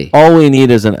 Exactly. all we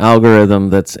need is an algorithm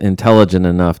that's intelligent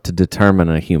enough to determine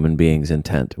a human being's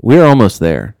intent. We're almost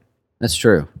there. That's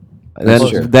true. That's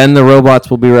true. Then the robots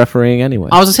will be refereeing anyway.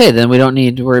 I was gonna say, then we don't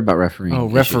need to worry about refereeing. Oh,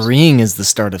 issues. refereeing is the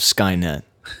start of Skynet.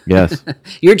 Yes.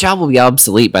 Your job will be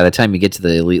obsolete by the time you get to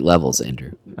the elite levels,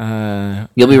 Andrew. Uh,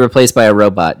 You'll be replaced by a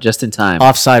robot just in time.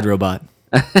 offside robot.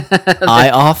 Eye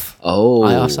off. Oh,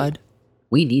 Eye offside.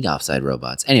 We need offside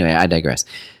robots. Anyway, I digress.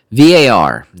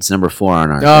 VAR. It's number 4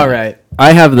 on our. All right.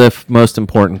 I have the most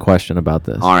important question about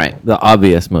this. All right. The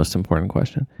obvious most important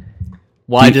question.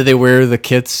 Why do they wear the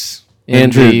kits in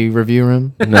Andrew- the review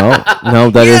room? No,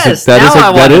 Yes, now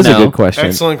I that wanna is a know. good question.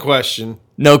 Excellent question.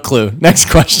 No clue. Next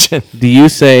question. Do you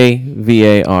say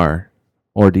VAR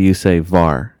or do you say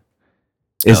VAR?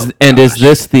 Is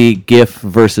this the GIF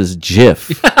versus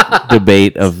GIF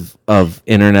debate of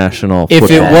international If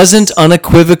football? it wasn't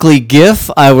unequivocally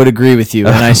GIF, I would agree with you,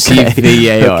 and I see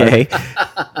VAR.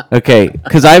 Okay,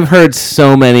 because I've heard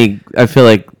so many. I feel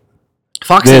like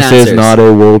Fox this announcers. is not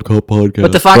a World Cup podcast.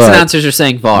 But the Fox announcers are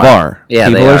saying VAR. VAR. Yeah,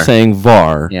 People they are are. saying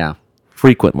VAR Yeah.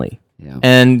 frequently. Yeah.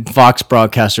 And Fox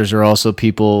broadcasters are also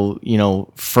people,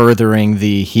 furthering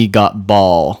the he got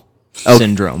ball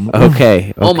syndrome.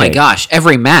 Okay. Oh my okay. gosh!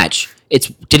 Every match, it's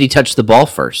did he touch the ball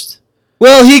first?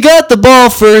 Well, he got the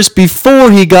ball first before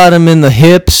he got him in the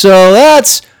hip, so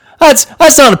that's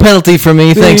not a penalty for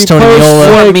me. Thanks, Tony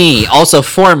Miola. For me, also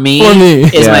for me, For me.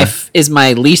 is Yeah.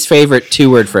 my least favorite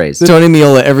 2-word phrase. Tony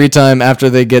Miola, every time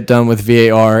after they get done with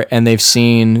VAR and they've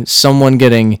seen someone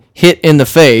getting hit in the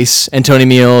face, and Tony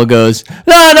Miola goes,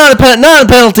 "No, not a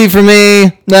penalty for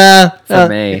me. Nah." For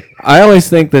me, I always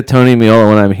think that Tony Miola,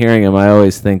 when I'm hearing him, I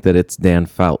always think that it's Dan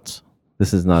Fouts.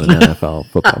 This is not an NFL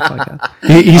football podcast.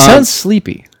 He sounds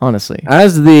sleepy, honestly.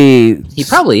 As the he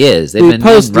probably is. They've The been in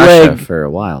Russia post-leg- for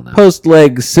a while now.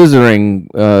 post-leg scissoring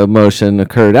motion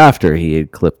occurred after he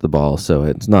had clipped the ball, so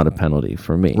it's not a penalty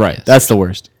for me. Right. That's the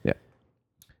worst.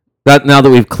 That now that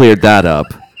we've cleared that up,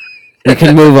 we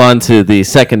can move on to the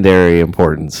secondary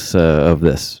importance of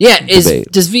this. Yeah,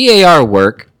 debate. does VAR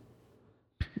work?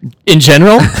 In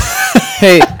general?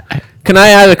 Hey, can I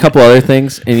add a couple other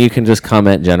things, and you can just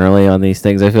comment generally on these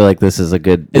things? I feel like this is a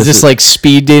good. Is this like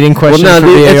speed dating question Well, no,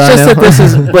 for it's VAR just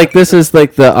now? that this is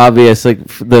like the obvious, like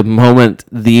the moment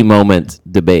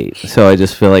debate. So I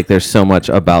just feel like there's so much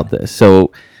about this.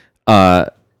 So,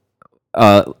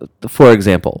 for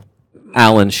example,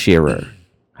 Alan Shearer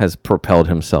has propelled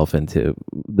himself into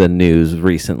the news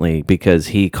recently because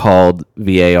he called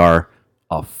VAR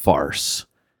a farce.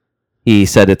 He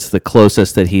said it's the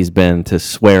closest that he's been to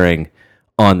swearing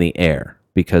on the air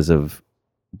because of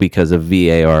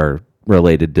VAR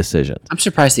related decisions. I'm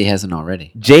surprised he hasn't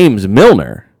already. James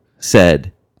Milner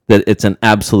said that it's an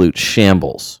absolute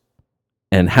shambles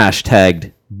and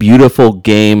hashtagged beautiful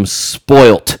game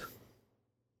spoilt.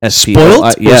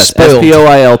 Spoilt or Yes, spoiled?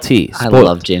 SPOILT. I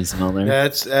love James Milner.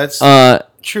 That's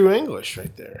true English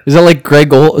right there. Is that like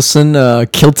Greg Olson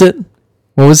kilt it?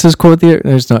 What was his quote there?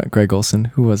 There's not Greg Olson.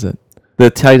 Who was it? the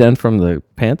tight end from the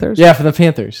Panthers. Yeah, for the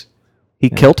Panthers. He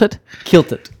killed it.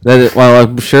 Kilt it. Well,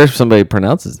 I'm sure somebody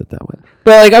pronounces it that way.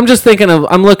 But like, I'm just thinking of.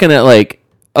 I'm looking at like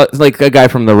a guy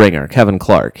from The Ringer, Kevin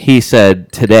Clark. He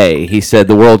said today. He said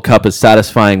the World Cup is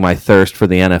satisfying my thirst for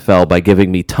the NFL by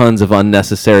giving me tons of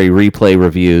unnecessary replay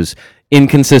reviews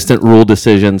inconsistent rule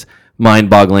decisions,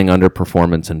 mind-boggling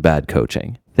underperformance, and bad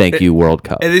coaching. Thank you, World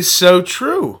Cup. It is so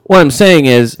true. What I'm saying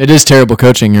is, It is terrible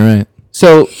coaching. You're right.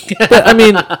 so, but, I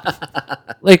mean,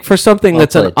 like for something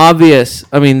that's an played. obvious.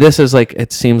 I mean, this is like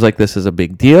it seems like this is a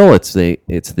big deal. It's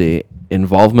the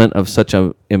involvement of such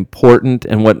a important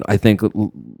and what I think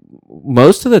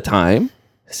most of the time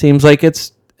seems like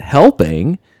it's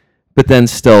helping, but then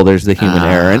still there's the human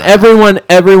error, and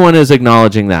everyone is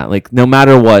acknowledging that. Like no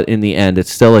matter what, in the end,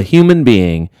 it's still a human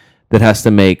being that has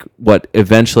to make what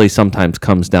eventually sometimes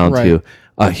comes down to Right.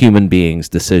 a human being's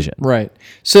decision. Right.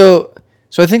 So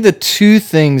I think the two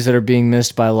things that are being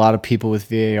missed by a lot of people with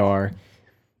VAR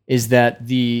is that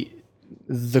the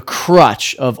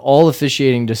crutch of all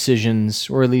officiating decisions,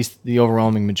 or at least the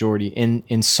overwhelming majority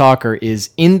in soccer, is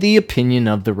in the opinion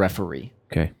of the referee.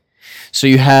 Okay. So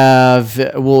you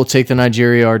have, we'll take the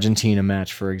Nigeria-Argentina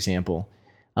match, for example.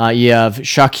 You have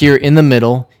Shakir in the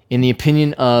middle. In the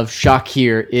opinion of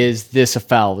Shakir, is this a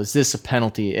foul? Is this a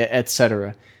penalty?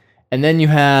 Etc. And then you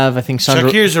have, I think, Sandro.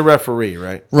 Shakir's a referee,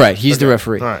 right? Right, he's the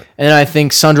referee. All right. And then I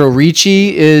think Sandro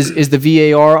Ricci is the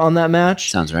VAR on that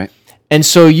match. Sounds right. And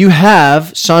so you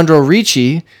have Sandro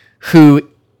Ricci, who,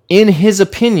 in his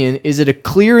opinion, is it a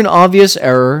clear and obvious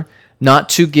error not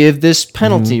to give this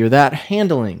penalty or that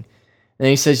handling? And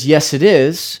he says, yes, it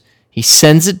is. He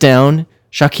sends it down.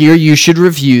 Shakir, you should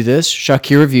review this.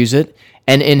 Shakir reviews it.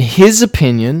 And in his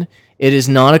opinion, it is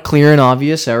not a clear and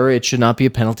obvious error. It should not be a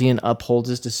penalty, and upholds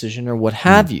his decision or what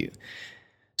have you.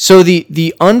 So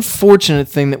the unfortunate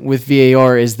thing that with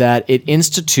VAR is that it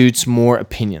institutes more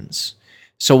opinions.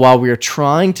 So while we are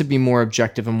trying to be more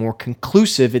objective and more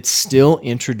conclusive, it still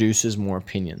introduces more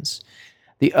opinions.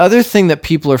 The other thing that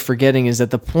people are forgetting is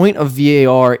that the point of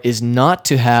VAR is not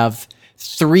to have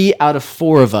 3 out of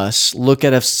 4 of us look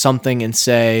at something and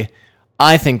say,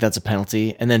 I think that's a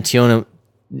penalty, and then Tony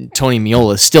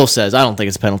Miola still says, I don't think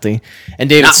it's a penalty.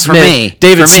 And Not for me.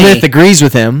 For Smith me. agrees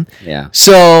with him. Yeah.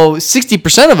 So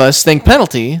 60% of us think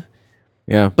penalty,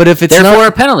 Yeah. but if it's Therefore, not,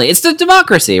 a penalty. It's the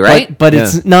democracy, right? but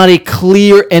it's not a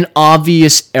clear and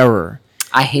obvious error.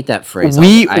 I hate that phrase.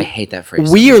 I hate that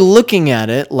phrase. We are looking at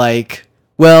it like,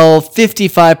 well,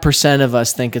 55% of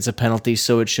us think it's a penalty,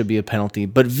 so it should be a penalty.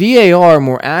 But VAR,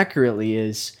 more accurately,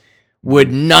 is would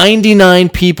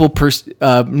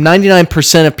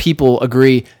 99% of people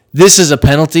agree this is a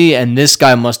penalty, and this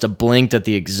guy must have blinked at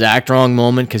the exact wrong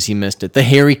moment because he missed it. The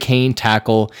Harry Kane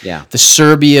tackle, Yeah. the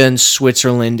Serbia and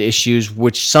Switzerland issues,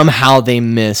 which somehow they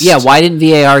missed. Yeah, why didn't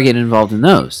VAR get involved in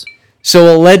those?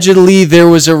 So allegedly there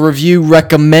was a review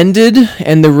recommended,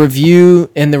 and the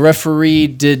referee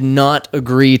did not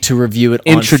agree to review it.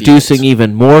 Introducing on field.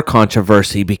 even more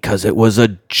controversy because it was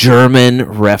a German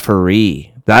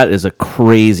referee. That is a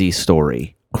crazy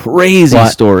story. Crazy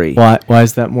story. Why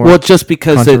is that more? Well, just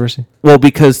because controversy?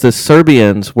 because the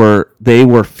Serbians were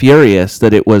furious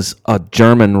that it was a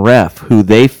German ref who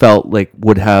they felt like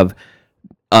would have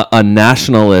a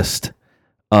nationalist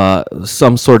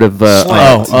some sort of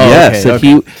Slant. yes, okay, that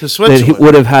he To that he Switzerland.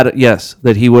 would have had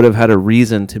that he would have had a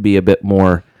reason to be a bit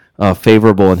more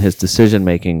favorable in his decision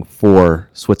making for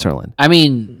Switzerland. I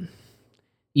mean,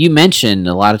 you mentioned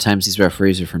a lot of times these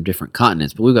referees are from different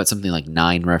continents, but we've got something like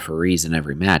 9 referees in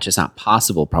every match. It's not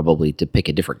possible probably to pick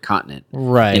a different continent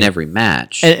Right. in every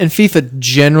match. And FIFA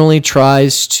generally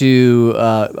tries to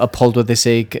uphold what they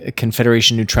say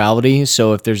confederation neutrality.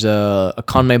 So if there's a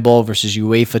CONMEBOL versus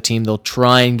UEFA team, they'll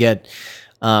try and get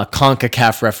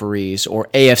CONCACAF referees or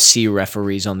AFC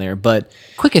referees on there. But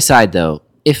Quick aside though,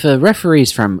 if a referee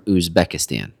is from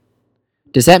Uzbekistan,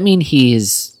 does that mean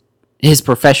his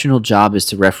professional job is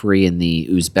to referee in the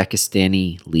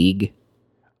Uzbekistani league?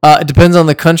 it depends on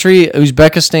the country.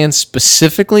 Uzbekistan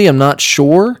specifically, I'm not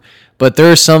sure. But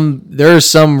there are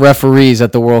some referees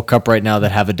at the World Cup right now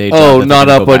that have a day job. Oh, that not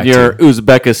they can up go on back your to.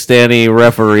 Uzbekistani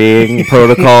refereeing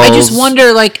protocols. I just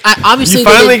wonder, like, obviously You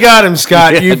they finally did- got him,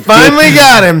 Scott. You finally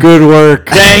got him. Good work.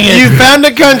 Dang it. You found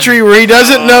a country where he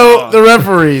doesn't know the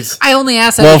referees. I only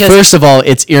asked that Well, because first of all,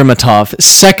 it's Irmatov.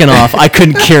 Second off, I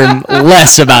couldn't care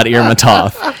less about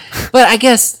Irmatov. But I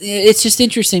guess it's just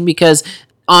interesting because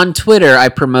on Twitter, I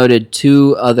promoted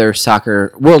 2 other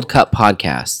soccer World Cup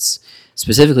podcasts.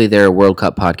 Specifically, their World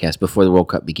Cup podcast before the World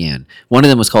Cup began. One of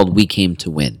them was called "We Came to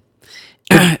Win,"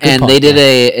 and they did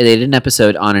an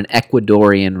episode on an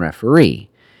Ecuadorian referee.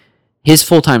 His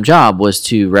full-time job was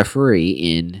to referee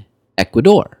in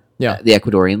Ecuador, Yeah. the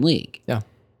Ecuadorian league. Yeah.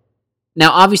 Now,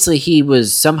 obviously, he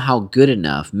was somehow good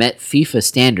enough, met FIFA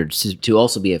standards to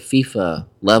also be a FIFA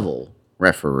level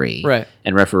referee, Right.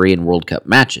 and referee in World Cup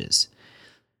matches.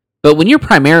 But when you're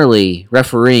primarily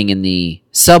refereeing in the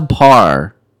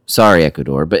subpar Sorry,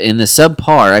 Ecuador, but in the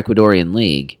subpar Ecuadorian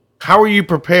league, How are you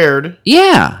prepared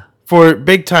yeah. for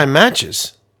big time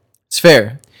matches? It's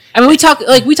fair. I mean, we talk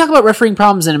about refereeing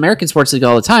problems in American sports league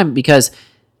all the time because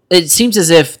it seems as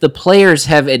if the players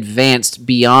have advanced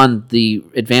beyond the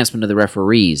advancement of the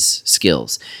referees'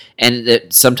 skills, and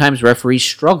that sometimes referees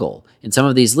struggle in some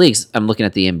of these leagues. I'm looking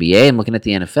at the NBA. I'm looking at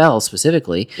the NFL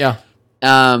specifically. Yeah.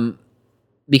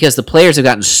 Because the players have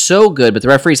gotten so good, but the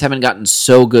referees haven't gotten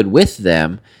so good with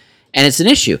them, and it's an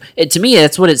issue. To me,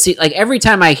 that's what it seems like. Every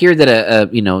time I hear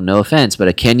that no offense, but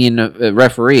a Kenyan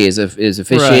referee is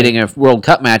officiating a World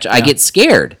Cup match, I get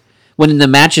scared when the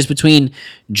match is between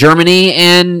Germany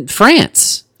and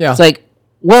France. Yeah. It's like,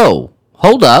 whoa,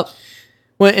 hold up.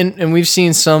 Well, and we've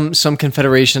seen some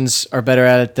confederations are better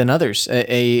at it than others.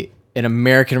 An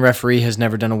American referee has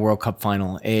never done a World Cup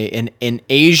final. An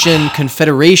Asian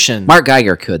confederation. Mark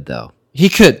Geiger could, though. He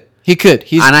could.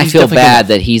 He's I he's feel definitely bad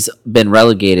good. that he's been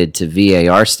relegated to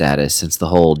VAR status since the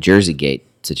whole Jersey Gate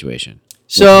situation.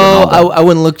 So I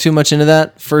wouldn't look too much into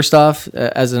that. First off,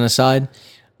 as an aside,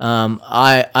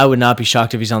 I would not be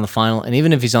shocked if he's on the final, and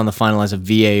even if he's on the final as a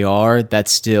VAR,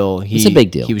 that's still It's a big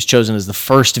deal. He was chosen as the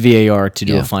first VAR to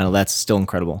do Yeah. a final. That's still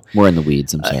incredible. We're in the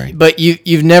weeds. I'm sorry. But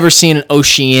you've never seen an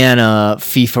Oceania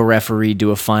FIFA referee do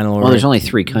a final. Well, there's only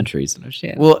 3 countries in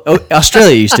Oceania. well,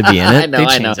 Australia used to be in it. I know. They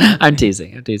I know. changed it. I'm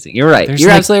teasing. You're right. There's You're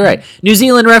like- absolutely right. New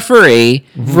Zealand referee.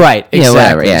 Right, Yeah, exactly.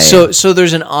 whatever. Yeah, So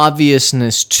there's an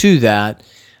obviousness to that,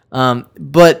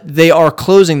 but they are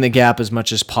closing the gap as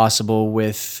much as possible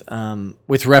with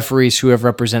referees who have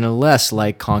represented less,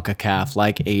 like CONCACAF,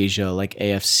 like Asia, like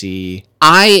AFC.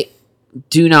 I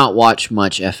do not watch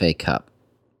much FA Cup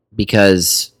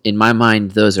because, in my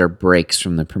mind, those are breaks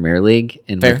from the Premier League.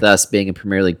 And Fair. with us being a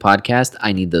Premier League podcast,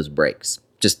 I need those breaks.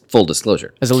 Just full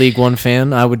disclosure. As a League One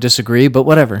fan, I would disagree, but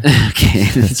whatever. Okay,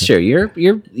 sure.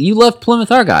 You love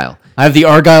Plymouth Argyle. I have the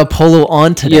Argyle polo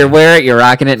on today. You're wearing it. You're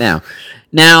rocking it now.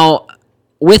 Now,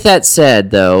 with that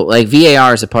said, though, like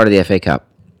VAR is a part of the FA Cup.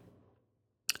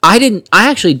 I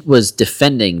actually was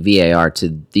defending VAR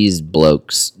to these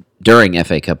blokes during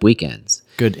FA Cup weekends.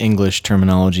 Good English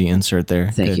terminology insert there.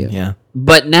 Thank Good, you. Yeah.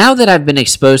 But now that I've been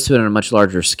exposed to it on a much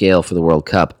larger scale for the World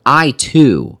Cup, I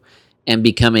too am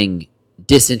becoming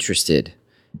disinterested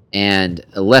and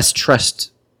less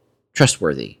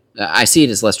trustworthy. I see it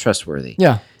as less trustworthy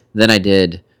Yeah. than I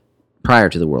did prior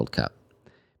to the World Cup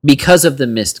because of the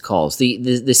missed calls,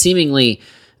 the seemingly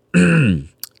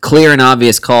clear and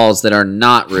obvious calls that are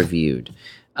not reviewed.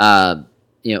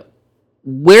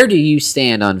 Where do you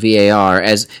stand on VAR?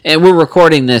 And we're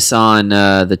recording this on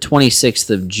the 26th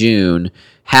of June,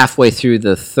 halfway through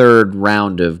the 3rd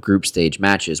round of group stage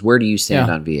matches. Where do you stand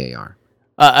Yeah. on VAR?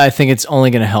 I think it's only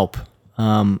going to help.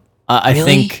 I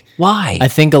think Why? I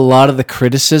think a lot of the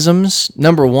criticisms,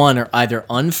 number one, are either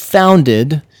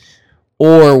unfounded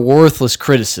or worthless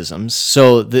criticisms.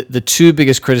 So the 2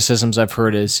 biggest criticisms I've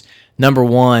heard is, number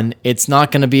one, it's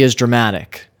not going to be as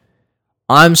dramatic.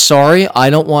 I'm sorry, I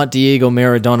don't want Diego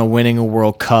Maradona winning a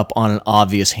World Cup on an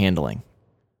obvious handling.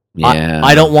 Yeah.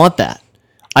 I don't want that.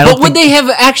 I don't But would think- they have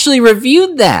actually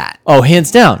reviewed that? Oh,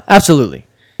 hands down, absolutely.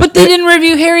 But they didn't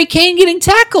review Harry Kane getting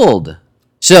tackled.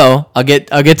 So I'll get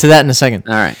to that in a second.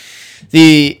 All right.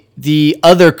 The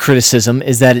other criticism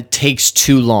is that it takes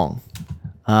too long.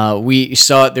 We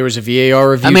saw there was a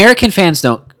VAR review. American fans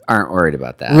aren't worried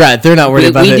about that. Right, they're not worried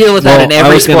about we it. deal with that in I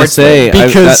every was gonna sports say league.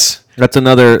 Because-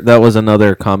 that was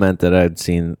another comment that I'd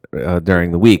seen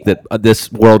during the week that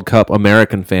this World Cup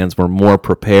American fans were more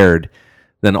prepared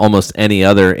than almost any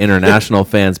other international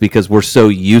fans because we're so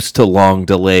used to long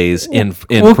delays in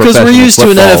Well, because we're professional used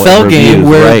to an football NFL and game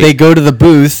reviews, way right. they go to the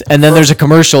booth and then there's a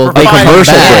commercial. They come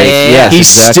commercial back. break, yes, He's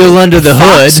exactly. still under the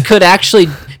Fox hood. could actually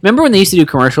remember when they used to do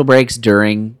commercial breaks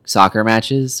during soccer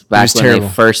matches back was when terrible.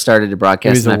 they first started to It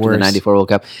broadcast was them the after the worst. '94 World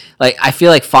Cup. Like I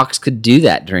feel like Fox could do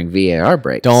that during VAR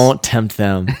breaks. Don't tempt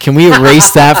them. Can we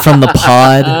erase that from the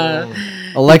pod?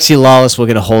 Alexi Lawless will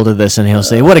get a hold of this and he'll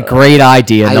say, "What a great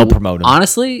idea!" And they'll promote him.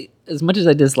 Honestly, as much as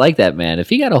I dislike that man, if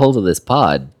he got a hold of this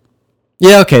pod,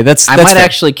 Yeah, okay, that's I fair. might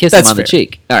actually kiss That's him on the fair.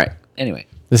 cheek. All right. Anyway,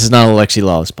 This is not an Alexi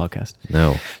Lawless podcast.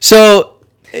 No. So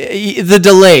the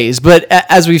delays, but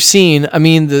as we've seen, I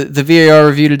mean, the VAR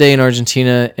review today in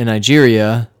Argentina and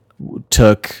Nigeria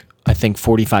took, I think,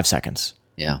 45 seconds.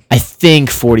 yeah. I think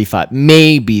 45,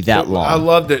 maybe that long. I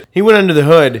loved it. He went under the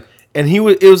hood, and it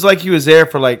was like he was there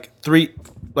for like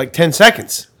 10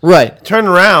 seconds. Right. Turned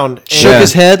around, and, Shook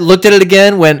his head, looked at it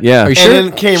again, went, Yeah. are you And sure? and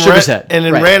then came Shook his head. and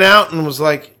then Right. ran out and was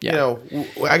like, Yeah.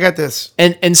 I got this.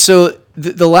 And so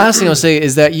the last thing I'll say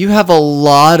is that you have a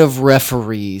lot of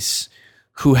referees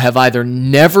who have either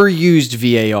never used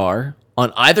VAR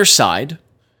on either side,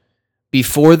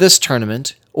 before this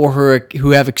tournament or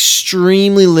who have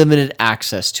extremely limited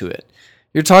access to it.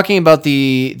 You're talking about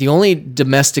the only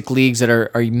domestic leagues that are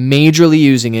majorly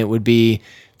using it would be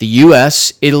the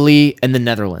US, Italy, and the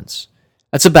Netherlands.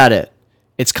 That's about it.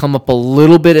 It's come up a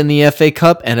little bit in the FA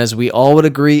Cup, and as we all would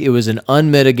agree, it was an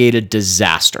unmitigated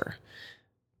disaster.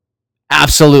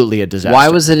 Absolutely a disaster. Why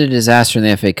was it a disaster in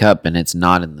the FA Cup and it's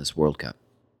not in this World Cup?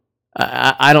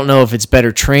 I don't know if it's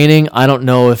better training. I don't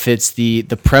know if it's the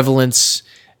prevalence.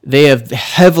 They have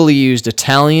heavily used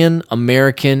Italian,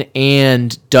 American,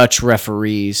 and Dutch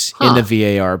referees in the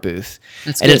VAR booth.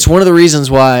 That's and good. it's one of the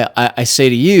reasons why I say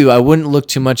to you, I wouldn't look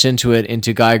too much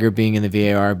into Geiger being in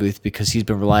the VAR booth because he's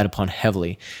been relied upon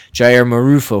heavily. Jair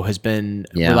Marufo has been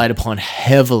relied upon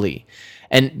heavily.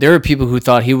 And there are people who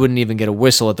thought he wouldn't even get a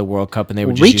whistle at the World Cup, and they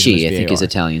would just use him Ricci, as I think, VAR. is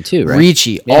Italian too, right?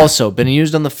 Ricci also been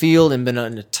used on the field and been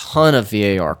on a ton of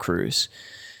VAR crews.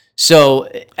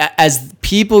 So as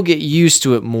people get used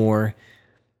to it more,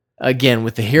 again,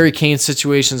 with the Harry Kane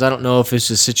situations, I don't know if it's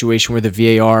a situation where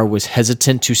the VAR was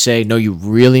hesitant to say, no, you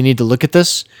really need to look at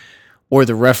this, or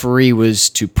the referee was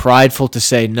too prideful to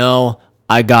say, no,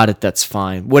 I got it, that's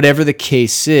fine. Whatever the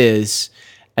case is,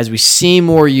 as we see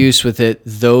more use with it,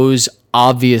 those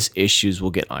obvious issues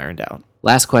will get ironed out.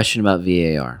 Last question about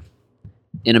VAR.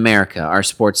 In America, our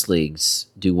sports leagues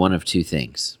do one of two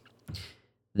things.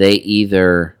 They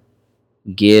either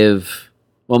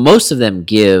most of them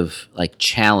give like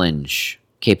challenge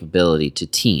capability to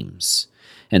teams,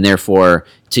 and therefore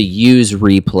to use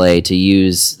replay, to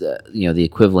use the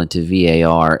equivalent to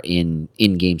VAR in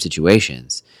game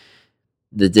situations.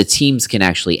 The teams can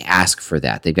actually ask for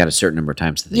that. They've got a certain number of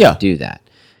times that they can do that.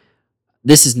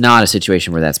 This is not a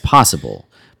situation where that's possible.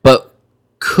 But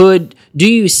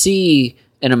do you see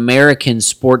an American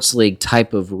sports league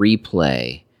type of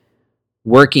replay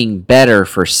working better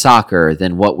for soccer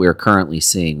than what we're currently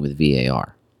seeing with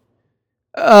VAR?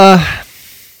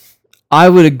 I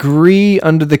would agree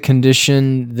under the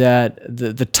condition that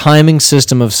the timing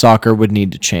system of soccer would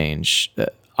need to change.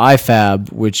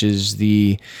 IFAB, which is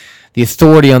the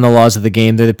authority on the laws of the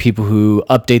game, they're the people who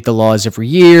update the laws every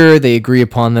year. They agree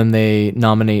upon them. They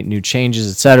nominate new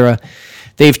changes, etc.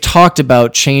 They've talked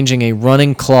about changing a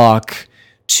running clock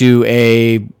to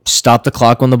a stop the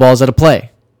clock when the ball's out of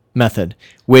play method,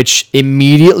 which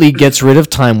immediately gets rid of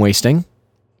time wasting.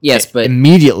 Yes, but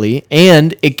immediately,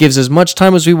 and it gives as much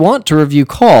time as we want to review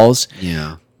calls.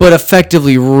 Yeah. But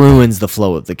effectively ruins the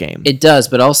flow of the game. It does,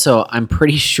 but also I'm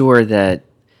pretty sure that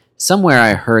somewhere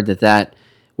I heard that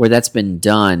where that's been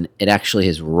done, it actually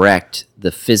has wrecked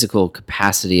the physical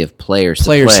capacity of players to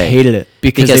Players play. hated it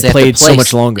because have they to played so play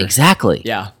much longer. Exactly.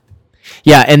 Yeah.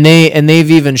 Yeah, and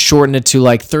they've even shortened it to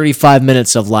like 35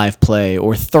 minutes of live play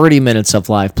or 30 minutes of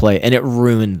live play, and it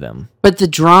ruined them. But the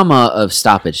drama of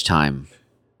stoppage time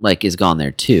is gone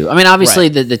there too. I mean, obviously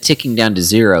the ticking down to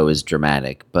 0 is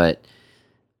dramatic, but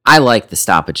I like the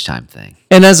stoppage time thing.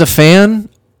 And as a fan,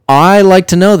 I like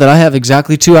to know that I have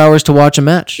exactly 2 hours to watch a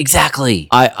match. Exactly.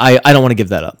 I don't want to give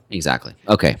that up. Exactly.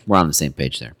 Okay, we're on the same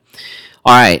page there.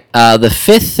 All right, the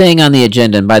fifth thing on the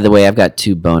agenda, and by the way, I've got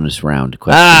 2 bonus round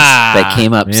questions that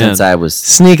came up since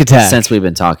Sneak attack. since we've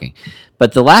been talking.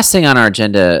 But the last thing on our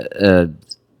agenda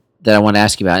that I want to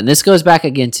ask you about, and this goes back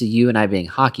again to you and I being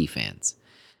hockey fans.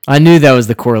 I knew that was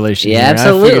the correlation. Yeah, here. I figured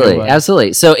it absolutely, was.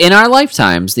 absolutely. So in our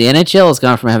lifetimes, the NHL has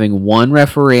gone from having 1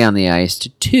 referee on the ice to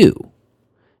 2,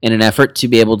 in an effort to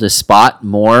be able to spot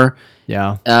more,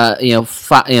 Yeah.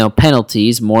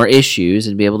 penalties, more issues,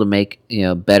 and be able to make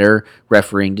better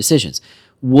refereeing decisions.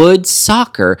 Would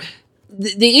soccer?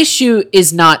 The issue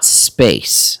is not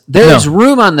space. There's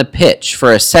room on the pitch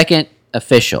for a second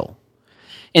official.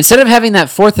 Instead of having that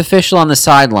 4th official on the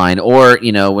sideline, or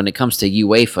when it comes to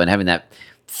UEFA and having that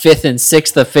 5th and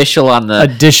 6th official on the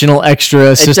Additional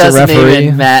extra assistant referee.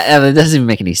 it doesn't even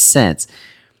make any sense.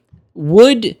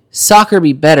 Would soccer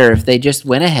be better if they just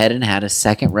went ahead and had a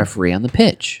second referee on the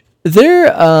pitch? There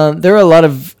are a lot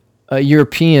of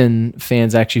European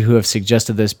fans actually who have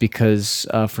suggested this because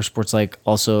for sports like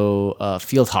also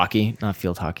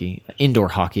indoor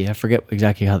hockey. I forget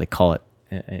exactly how they call it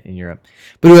in Europe,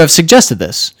 but who have suggested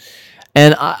this.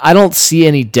 And I don't see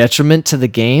any detriment to the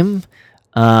game.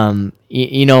 In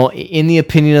the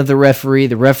opinion of the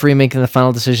referee making the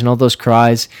final decision, all those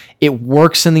cries, it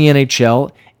works in the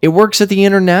NHL. It works at the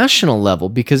international level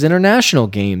because international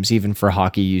games, even for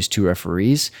hockey, use 2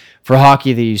 referees. For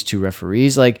hockey, they use 2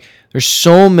 referees. Like, there's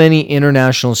so many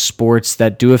international sports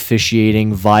that do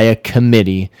officiating via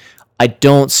committee. I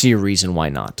don't see a reason why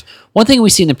not. One thing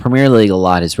we see in the Premier League a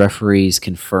lot is referees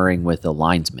conferring with the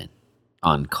linesmen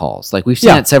on calls. Like, we've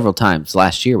seen it several times.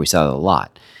 Last year, we saw it a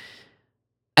lot.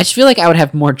 I just feel like I would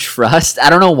have more trust. I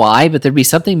don't know why, but there'd be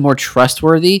something more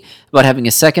trustworthy about having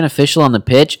a second official on the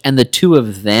pitch and the two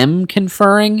of them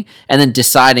conferring and then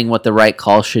deciding what the right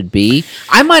call should be.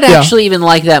 I might actually even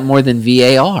like that more than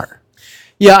VAR.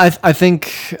 Yeah, I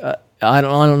think I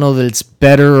don't know that it's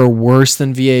better or worse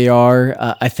than VAR.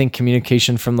 I think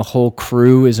communication from the whole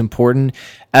crew is important.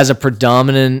 As a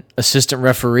predominant assistant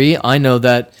referee, I know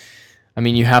that. I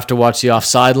mean, you have to watch the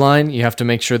offside line. You have to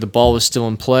make sure the ball is still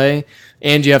in play,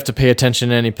 and you have to pay attention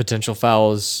to any potential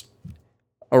fouls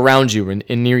around you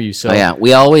and near you. So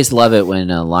we always love it when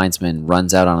a linesman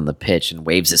runs out on the pitch and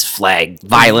waves his flag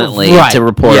violently to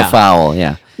report a foul.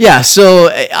 Yeah, so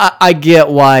I get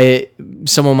why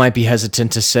someone might be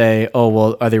hesitant to say, "Oh,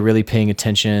 well, are they really paying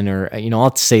attention?" Or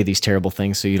I'll say these terrible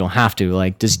things so you don't have to.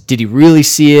 Like, did he really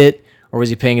see it? Or was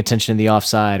he paying attention to the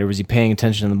offside? Or was he paying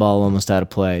attention to the ball almost out of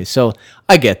play? So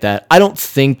I get that. I don't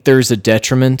think there's a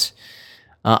detriment.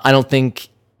 I don't think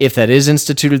if that is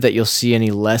instituted that you'll see any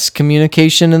less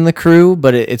communication in the crew,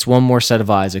 but it's one more set of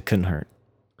eyes. It couldn't hurt.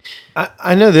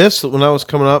 I know this when I was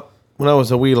coming up, when I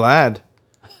was a wee lad.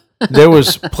 There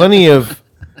was plenty of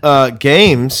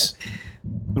games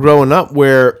growing up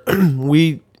where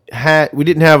we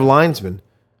didn't have linesmen.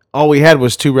 All we had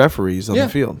was two referees on the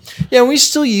field. Yeah, we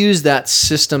still use that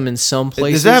system in some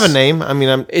places. Does that have a name? I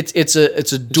mean, it's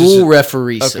a dual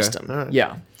referee system. All right.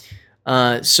 Yeah.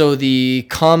 So the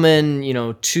common,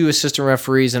 2 assistant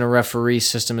referees and a referee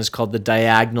system is called the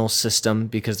diagonal system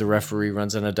because the referee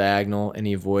runs on a diagonal and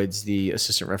he avoids the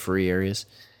assistant referee areas.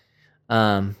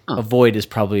 Avoid is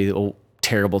probably a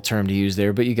terrible term to use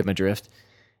there, but you get my drift.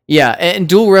 Yeah, and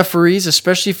dual referees,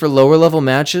 especially for lower level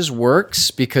matches,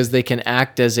 works because they can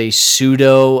act as a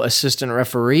pseudo assistant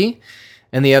referee,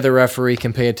 and the other referee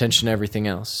can pay attention to everything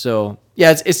else. So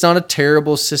yeah, it's not a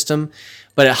terrible system,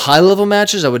 but at high level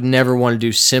matches, I would never want to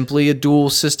do simply a dual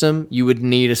system. You would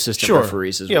need assistant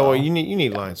referees as well. Yeah, well, you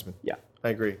need linesmen. Yeah, I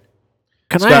agree.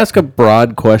 Can I ask a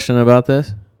broad question about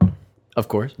this? Of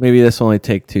course. Maybe this will only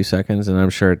take 2 seconds, and I'm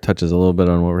sure it touches a little bit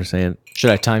on what we're saying. Should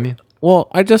I time you?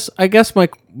 Well, I guess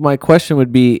my question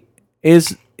would be,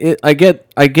 I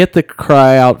get the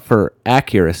cry out for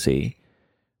accuracy,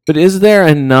 but is there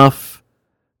enough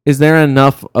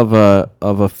of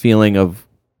a feeling of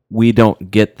we don't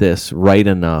get this right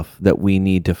enough that we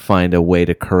need to find a way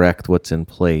to correct what's in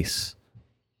place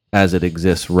as it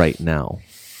exists right now?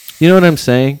 You know what I'm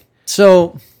saying?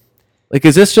 So, like,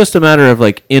 is this just a matter of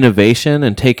like innovation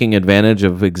and taking advantage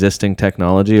of existing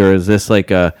technology, or is this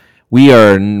like we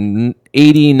are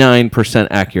 89%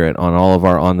 accurate on all of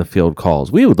our on-the-field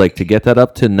calls? We would like to get that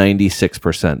up to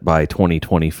 96% by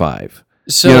 2025.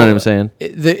 So, you know what I'm saying?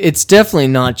 It's definitely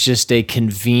not just a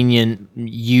convenient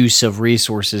use of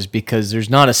resources because there's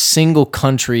not a single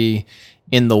country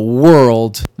in the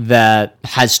world that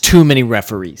has too many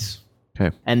referees.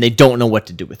 Okay. And they don't know what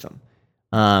to do with them.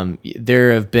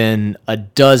 There have been a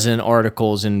dozen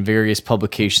articles in various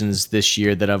publications this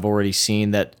year that I've already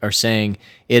seen that are saying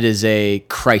it is a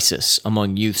crisis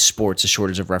among youth sports, a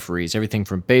shortage of referees, everything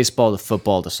from baseball to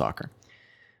football to soccer.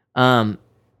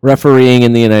 Refereeing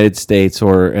in the United States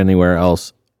or anywhere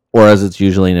else, or as it's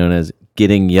usually known as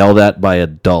getting yelled at by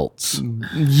adults.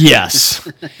 Yes.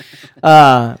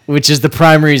 Which is the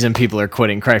prime reason people are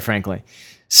quitting, quite frankly.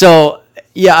 So,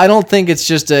 yeah, I don't think it's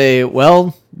just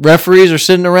referees are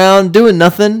sitting around doing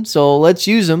nothing, so let's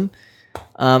use them.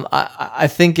 I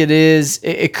think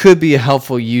it could be a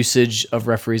helpful usage of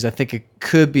referees. I think it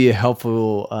could be a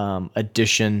helpful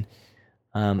addition.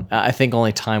 I think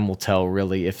only time will tell,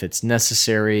 really, if it's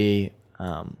necessary.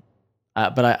 But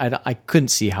I couldn't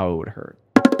see how it would hurt.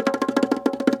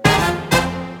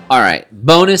 All right,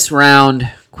 bonus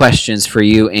round questions for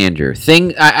you, Andrew.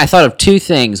 I thought of 2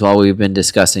 things while we've been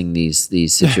discussing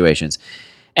these situations.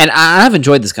 And I've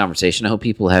enjoyed this conversation. I hope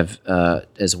people have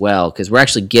as well, because we're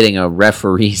actually getting a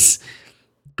referee's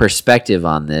perspective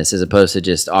on this as opposed to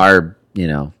just our,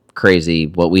 crazy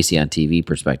what we see on TV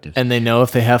perspective. And they know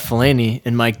if they have Fellaini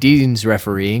and Mike Dean's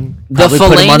refereeing, the probably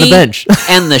put him on the bench.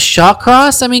 And the shot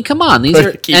cross. I mean, come on, these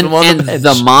are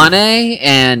the Mane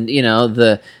and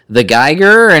the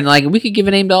Geiger, and like we could give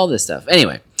a name to all this stuff.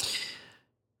 Anyway.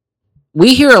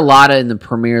 We hear a lot in the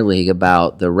Premier League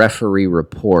about the referee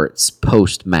reports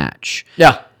post-match.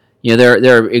 Yeah.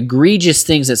 There are egregious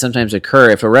things that sometimes occur.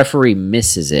 If a referee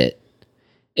misses it,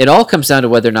 it all comes down to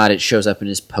whether or not it shows up in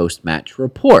his post-match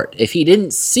report. If he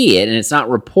didn't see it and it's not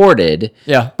reported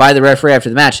by the referee after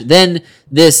the match, then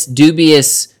this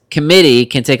dubious committee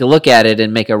can take a look at it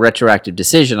and make a retroactive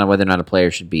decision on whether or not a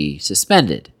player should be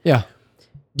suspended. Yeah.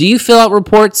 Do you fill out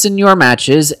reports in your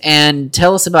matches? And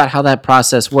tell us about how that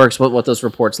process works, what those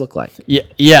reports look like.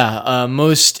 Yeah.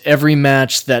 Most every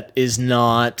match that is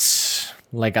not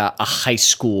like a high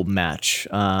school match.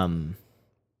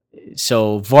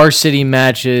 So varsity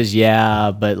matches,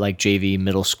 yeah, but like JV,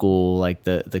 middle school, like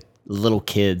the little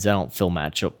kids, I don't fill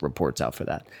matchup reports out for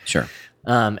that. Sure.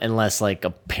 Unless like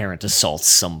a parent assaults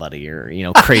somebody or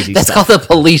crazy That's stuff. called the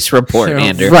police report,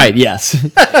 Andrew. Right, yes.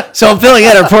 So I'm filling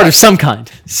out a report of some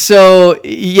kind. So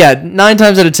yeah, 9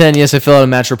 times out of 10, yes, I fill out a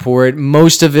match report.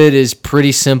 Most of it is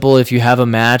pretty simple. If you have a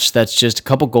match that's just a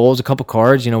couple goals, a couple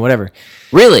cards, whatever.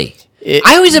 Really?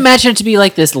 I always imagine it to be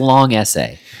like this long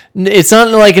essay. It's not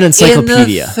like an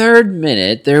encyclopedia. In the third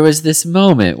minute, there was this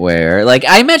moment where,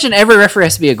 I imagine every referee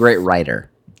has to be a great writer.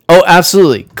 Oh,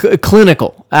 absolutely.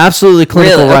 Clinical. Absolutely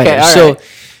clinical Really? writer. Okay, all so, right.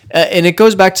 And it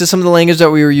goes back to some of the language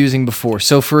that we were using before.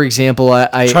 So, for example,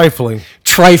 I Trifling.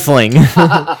 trifling.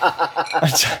 I'm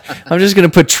just going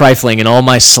to put trifling in all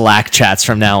my Slack chats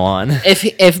from now on.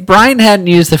 If Brian hadn't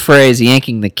used the phrase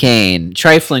yanking the cane,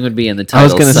 trifling would be in the I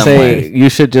was title going to somewhere. say you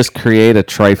should just create a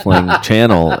trifling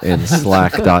channel in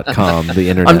Slack.com, the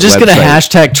internet I'm just going to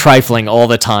website. hashtag trifling all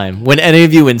the time. When any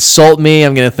of you insult me,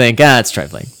 I'm going to think, it's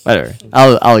trifling. Whatever.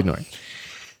 I'll ignore it.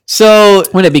 So,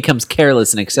 When it becomes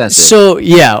careless and excessive.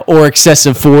 or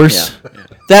excessive force. Yeah.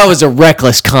 That was a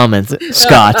reckless comment,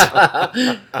 Scott.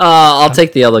 I'll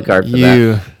take the yellow card for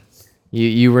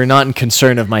You were not in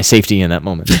concern of my safety in that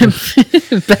moment.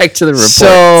 that. Back to the report.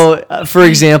 So, for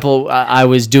example, I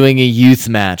was doing a youth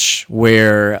match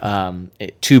where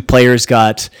 2 players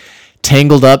got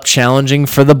tangled up challenging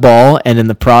for the ball, and in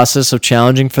the process of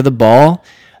challenging for the ball,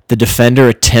 the defender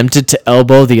attempted to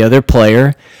elbow the other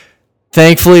player.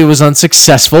 Thankfully, it was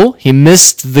unsuccessful. He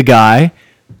missed the guy,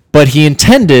 but he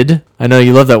intended, I know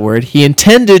you love that word, he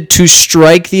intended to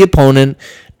strike the opponent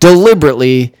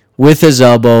deliberately with his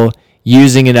elbow,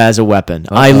 using it as a weapon.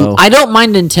 I don't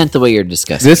mind intent the way you're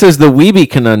discussing. This is the Weeby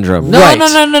conundrum. No. I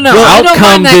don't Outcome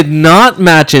mind that. did not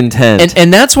match intent.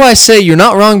 And that's why I say you're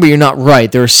not wrong, but you're not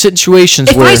right. There are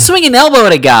situations If where I swing an elbow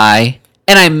at a guy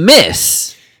and I miss,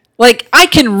 I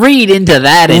can read into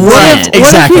that intent. Exactly.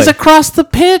 What if he's across the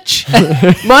pitch?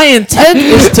 My intent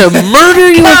is to murder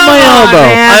you with my elbow.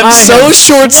 man. I'm so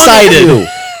short-sighted.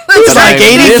 It's like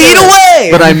 80 feet away.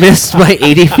 But I missed my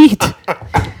 80 feet.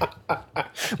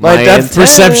 My depth intent-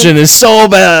 perception is so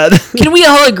bad. Can we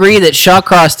all agree that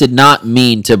Shawcross did not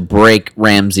mean to break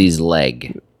Ramsey's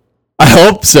leg? I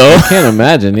hope so. Can't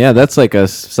imagine. Yeah, that's like a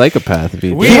psychopath. If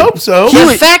he We did. hope so.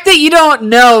 The fact that you don't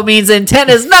know means intent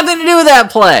has nothing to do with that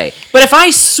play. But if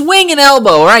I swing an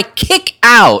elbow or I kick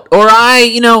out or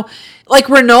I, like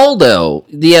Ronaldo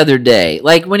the other day,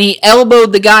 like when he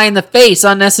elbowed the guy in the face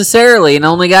unnecessarily and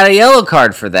only got a yellow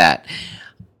card for that.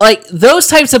 Like those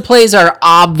types of plays are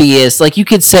obvious. Like you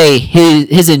could say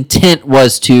his intent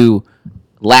was to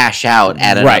lash out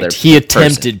at another Right. He person.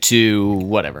 attempted to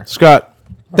whatever. Scott,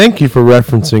 thank you for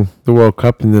referencing the World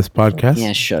Cup in this podcast.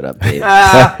 Yeah, shut up, Dave.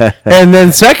 And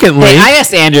then secondly, Hey, I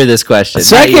asked Andrew this question.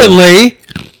 not you. secondly,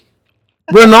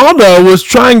 Ronaldo was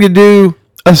trying to do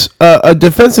a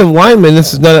defensive lineman.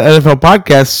 This is not an NFL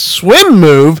podcast. Swim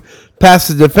move past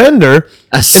the defender.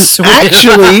 A swim,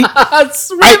 Actually, a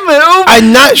swim move.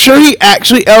 I'm not sure he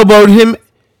actually elbowed him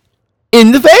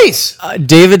in the face.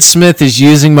 David Smith is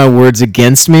using my words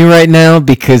against me right now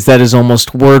because that is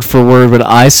almost word for word what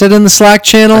I said in the Slack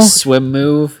channel. A swim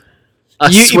move. A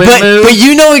You- swim but, move. but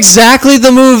you know exactly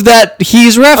the move that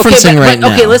he's referencing right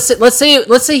now. Okay, let's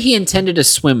say he intended a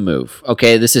swim move.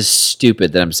 Okay, this is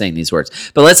stupid that I'm saying these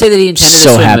words, but let's say that he intended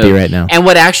So a swim happy move, right now. and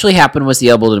what actually happened was he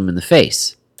elbowed him in the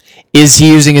face. Is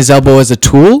he using his elbow as a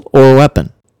tool or a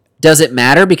weapon? Does it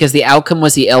matter? Because the outcome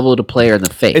was he elbowed a player in the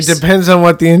face. It depends on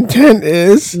what the intent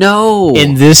is. No.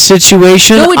 In this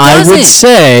situation, No, it I would doesn't.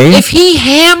 say If he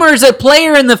hammers a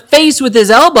player in the face with his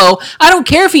elbow, I don't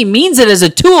care if he means it as a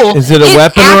tool. Is it a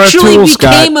weapon or a actually tool,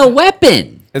 Scott? became a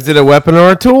weapon. Is it a weapon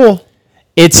or a tool?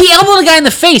 it's He elbowed a guy in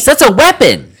the face. That's a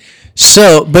weapon.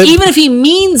 so. But Even if he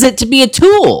means it to be a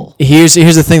tool. here's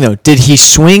the thing though: did he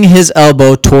swing his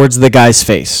elbow towards the guy's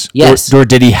face? Yes. Or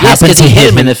did he happen because to he hit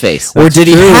hit him in the face. Or did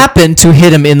he happen to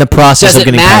hit him in the process Doesn't of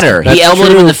getting past matter. him? He That's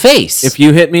elbowed him in true. the face. If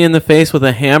you hit me in the face with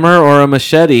a hammer or a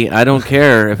machete, I don't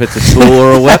care if it's a tool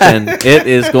or a weapon. It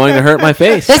is going to hurt my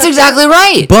face. That's exactly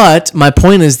right. But my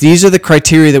point is, these are the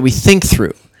criteria that we think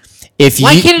through. If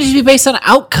Why you, can't it just be based on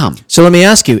outcome? so let me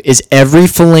ask you: is every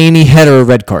Fellaini header a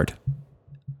red card?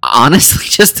 Honestly,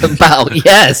 just about,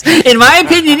 yes. In my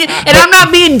opinion, and I'm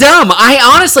not being dumb. I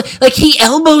honestly, he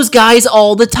elbows guys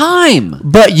all the time.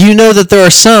 But you know that there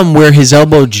are some where his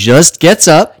elbow just gets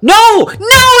up. No,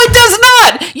 it does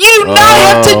not. You do not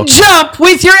have to jump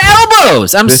with your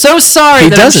elbows. I'm so sorry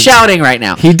that doesn't. I'm shouting right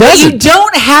now. He But doesn't. you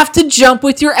don't have to jump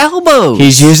with your elbows.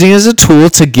 He's using it as a tool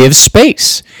to give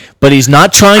space, but he's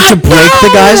not trying to break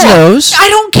the guy's nose. I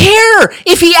don't care.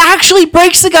 If he actually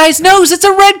breaks the guy's nose, it's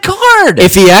a red card.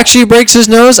 If he actually breaks his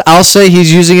nose, I'll say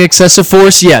he's using excessive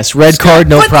force. Yes, red card,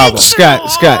 no But problem. it's-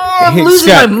 Scott, I'm hey, losing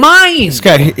Scott, my mind.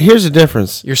 Scott, here's the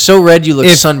difference. You're so red, you look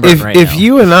sunburned right now. If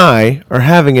you and I are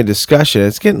having a discussion,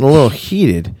 it's getting a little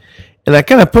heated, and I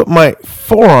kind of put my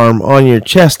forearm on your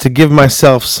chest to give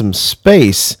myself some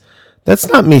space. That's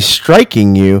not me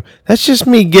striking you. That's just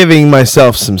me giving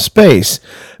myself some space.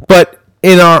 But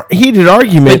in our heated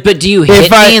argument, But do you if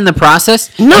hit I- me in the process?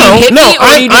 Do No, you hit no. me,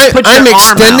 or do you just put I'm your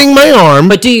arm extending out? my arm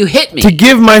But do you hit me? to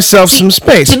give myself some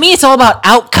space. To me, it's all about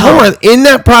outcome. Hold on. In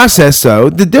that process,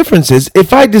 though, the difference is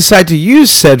if I decide to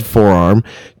use said forearm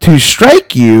to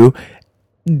strike you,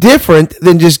 different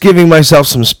than just giving myself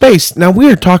some space. Now we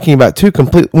are talking about two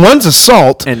complete. One's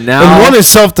assault, And now- one is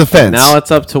self-defense. Now it's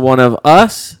up to one of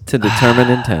us to determine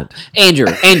intent. Andrew,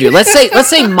 let's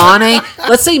say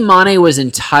Mane was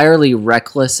entirely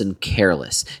reckless and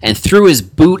careless and threw his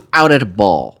boot out at a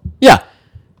ball yeah,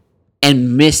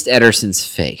 and missed Ederson's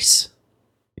face.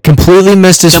 completely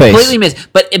missed his Completely face. missed.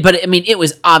 But I mean, it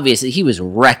was obvious that he was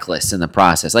reckless in the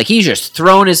process. Like he's just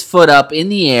thrown his foot up in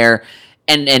the air,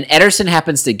 and Ederson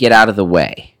happens to get out of the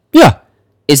way. Yeah.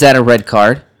 Is that a red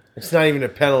card? it's not even a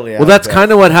penalty. Well, that's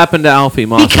kind of what happened to Alfie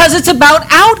Moss. Because it's about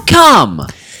outcome.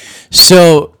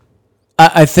 So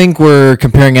I think we're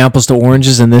comparing apples to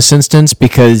oranges in this instance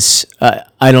because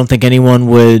I don't think anyone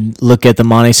would look at the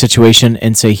Mane situation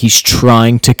and say he's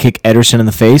trying to kick Ederson in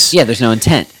the face. Yeah, there's no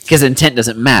intent because intent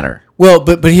doesn't matter. Well,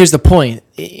 but here's the point.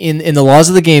 In the laws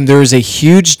of the game, there is a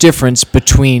huge difference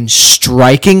between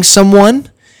striking someone,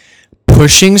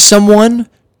 pushing someone,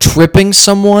 tripping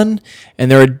someone, and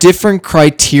there are different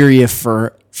criteria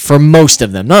for most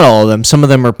of them. Not all of them. Some of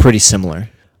them are pretty similar.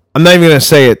 I'm not even going to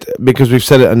say it because we've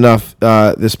said it enough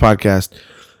this podcast.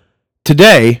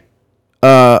 Today,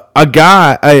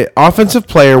 an offensive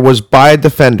player was by a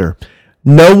defender.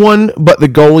 No one but the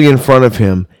goalie in front of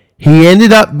him. He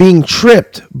ended up being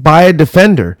tripped by a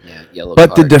defender. Yellow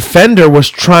But the card. defender was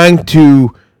trying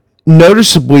to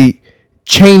noticeably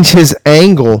change his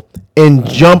angle and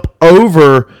jump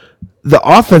over the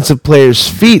offensive player's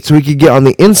feet so he could get on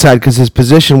the inside because his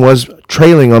position was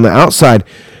trailing on the outside.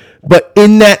 But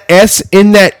in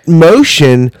that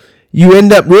motion, you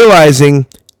end up realizing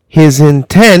his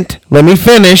intent. Let me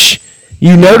finish.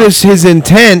 You notice his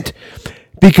intent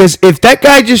because if that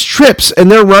guy just trips and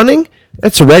they're running,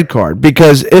 that's a red card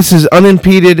because this is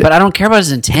unimpeded But I don't care about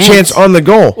his intent. chance on the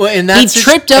goal. Well, and He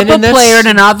tripped up a player in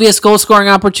an obvious goal-scoring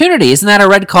opportunity. Isn't that a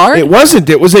red card? It wasn't.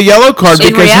 It was a yellow card In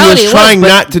because reality, he it was trying but-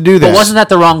 not to do that. But wasn't that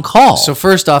the wrong call? So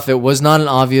first off, it was not an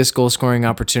obvious goal-scoring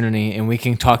opportunity, and we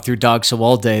can talk through dog so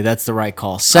all day. That's the right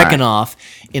call. Second off,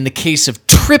 in the case of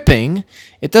tripping,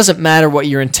 it doesn't matter what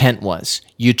your intent was.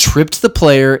 You tripped the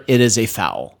player; it is a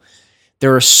foul.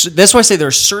 That's why I say there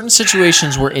are certain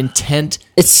situations where intent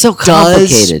it's so does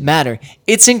complicated. matter.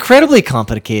 It's incredibly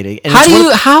complicated. And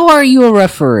How are you a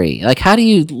referee? Like, how do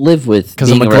you live with? Because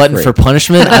I'm being a glutton referee? for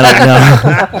punishment? I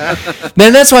don't know.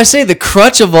 Man, that's why I say the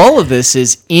crutch of all of this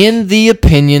is in the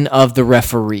opinion of the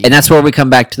referee. And that's where we come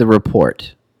back to the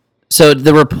report. So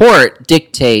the report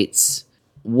dictates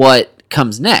what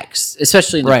comes next,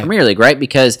 especially in the Right. Premier League, right?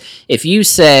 Because if you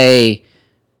say,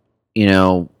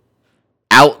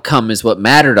 outcome is what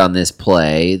mattered on this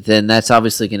play, then that's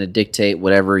obviously going to dictate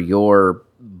whatever your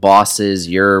bosses,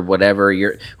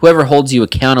 whoever holds you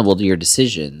accountable to your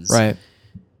decisions, right.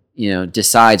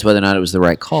 Decides whether or not it was the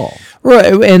right call.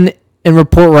 Right, and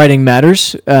report writing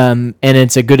matters, and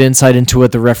it's a good insight into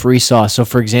what the referee saw. So,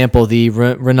 for example, the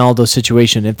Ronaldo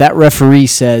situation. If that referee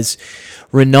says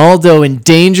Ronaldo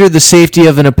endangered the safety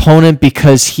of an opponent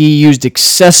because he used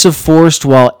excessive force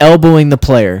while elbowing the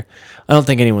player, I don't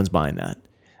think anyone's buying that.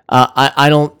 I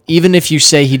don't. Even if you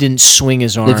say he didn't swing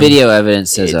his arm, The video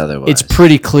evidence says otherwise. it's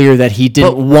pretty clear that he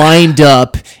didn't wind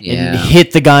up Yeah. and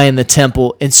hit the guy in the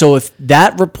temple. And so if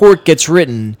that report gets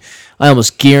written, I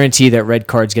almost guarantee that red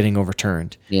card's getting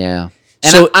overturned. Yeah.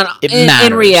 And So it in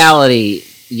matters. reality,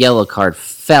 yellow card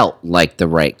felt like the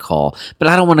right call, but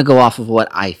I don't want to go off of what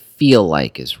I feel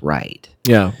like is right.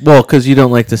 Yeah, well, because you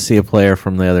don't like to see a player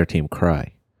from the other team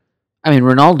cry. I mean,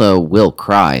 Ronaldo will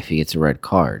cry if he gets a red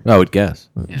card. I would guess.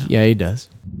 Yeah, he does.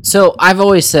 So I've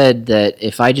always said that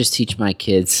if I just teach my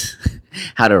kids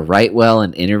how to write well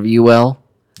and interview well,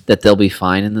 that they'll be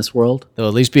fine in this world? They'll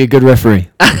at least be a good referee.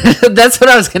 That's what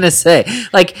I was going to say.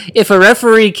 Like, if a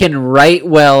referee can write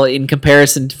well in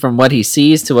comparison from what he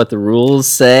sees to what the rules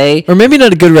say. Or maybe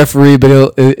not a good referee, but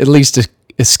he'll at least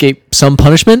escape some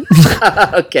punishment.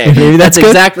 Okay. Maybe that's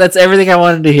good. That's everything I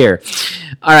wanted to hear.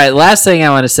 All right. Last thing I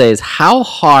want to say is, how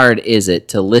hard is it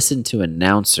to listen to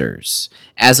announcers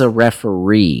as a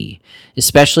referee,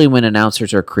 especially when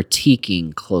announcers are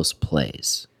critiquing close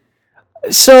plays?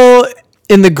 So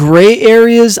in the gray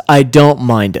areas, I don't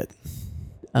mind it.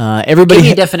 Everybody. Give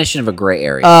me a definition of a gray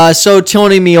area. So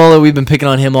Tony Miola, we've been picking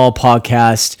on him all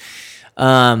podcast.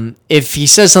 If he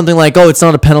says something like, "Oh, it's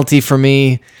not a penalty for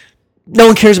me," no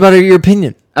one cares about your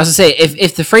opinion. I was going to say,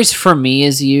 if the phrase "for me"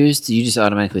 is used, you just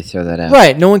automatically throw that out.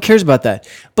 Right. No one cares about that.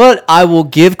 But I will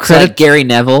give It's credit. like Gary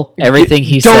Neville, everything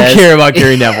he Don't says. care about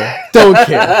Gary Neville. Don't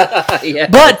care. Yeah.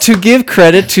 But to give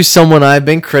credit to someone I've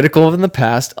been critical of in the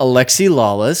past, Alexi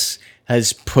Lawless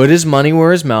has put his money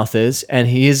where his mouth is, and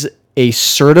he is a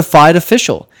certified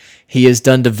official. He has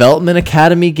done development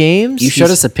academy games. You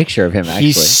showed us a picture of him, actually.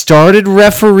 He started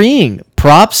refereeing.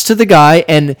 Props to the guy,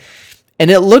 and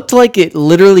it looked like it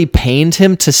literally pained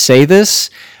him to say this.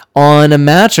 On a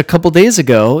match a couple days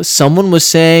ago, someone was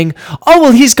saying, "Oh,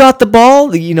 well, he's got the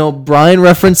ball." You know, Brian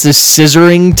referenced this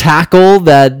scissoring tackle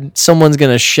that someone's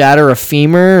going to shatter a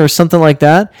femur or something like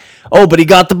that. "Oh, but he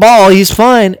got the ball. He's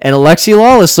fine." And Alexi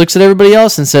Lawless looks at everybody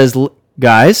else and says,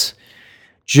 "Guys,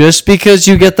 just because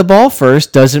you get the ball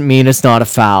first doesn't mean it's not a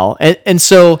foul." And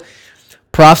so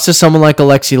props to someone like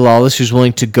Alexi Lawless, who's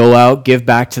willing to go out, give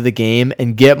back to the game,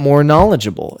 and get more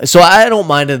knowledgeable. So I don't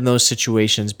mind in those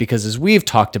situations because, as we've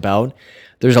talked about,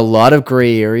 there's a lot of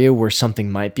gray area where something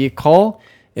might be a call,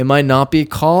 it might not be a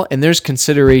call, and there's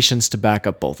considerations to back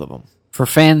up both of them. For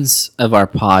fans of our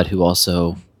pod who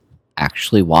also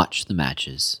actually watch the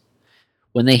matches,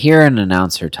 when they hear an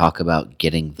announcer talk about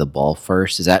getting the ball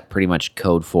first, is that pretty much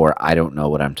code for "I don't know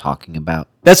what I'm talking about"?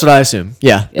 That's what I assume.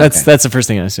 Yeah, that's Okay. the first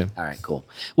thing I assume. All right, cool.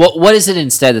 Well, what is it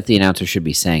instead that the announcer should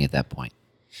be saying at that point?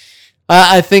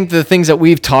 I think the things that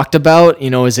we've talked about,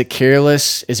 is it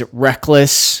careless? Is it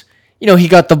reckless? He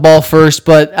got the ball first,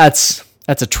 but that's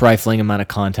a trifling amount of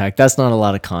contact. That's not a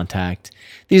lot of contact.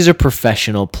 These are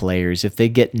professional players. If they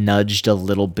get nudged a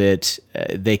little bit,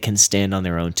 they can stand on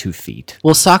their own 2 feet.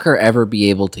 Will soccer ever be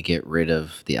able to get rid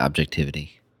of the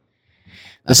objectivity?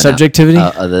 The subjectivity?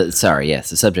 The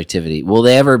subjectivity. Will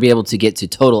they ever be able to get to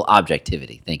total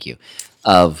objectivity, thank you,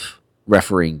 of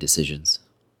refereeing decisions?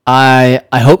 I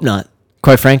hope not,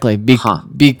 quite frankly, Huh.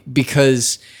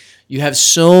 because you have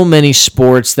so many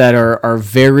sports that are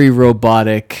very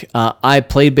robotic. I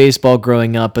played baseball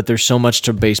growing up, but there's so much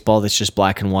to baseball that's just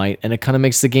black and white, and it kind of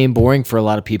makes the game boring for a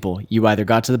lot of people. You either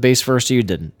got to the base first or you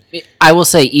didn't. I will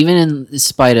say, even in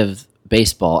spite of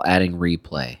baseball adding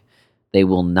replay, they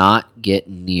will not get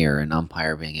near an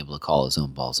umpire being able to call his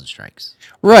own balls and strikes.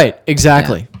 Right,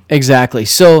 exactly.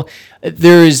 So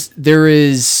there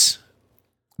is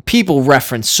people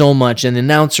reference so much, and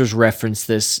announcers reference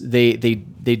this. They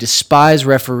despise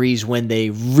referees when they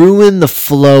ruin the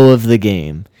flow of the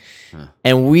game.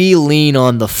 And we lean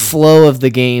on the flow of the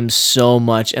game so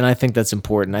much, and I think that's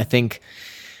important. I think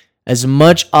as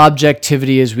much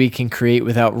objectivity as we can create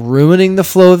without ruining the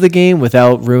flow of the game,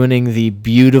 without ruining the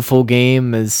beautiful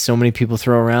game as so many people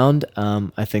throw around,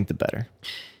 I think the better.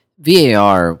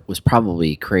 VAR was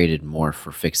probably created more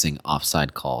for fixing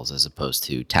offside calls as opposed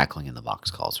to tackling in the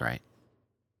box calls, right?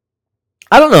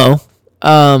 I don't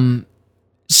know.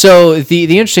 So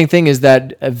the interesting thing is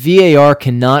that a VAR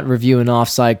cannot review an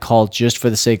offside call just for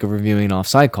the sake of reviewing an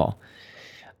offside call.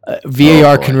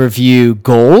 VAR can review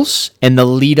goals and the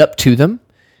lead up to them.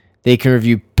 They can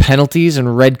review penalties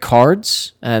and red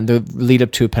cards and the lead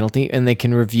up to a penalty, and they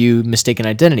can review mistaken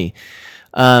identity.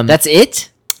 That's it?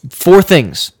 4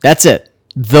 things. That's it.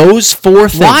 Those 4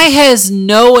 things. Why has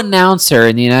no announcer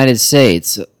in the United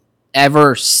States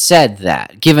ever said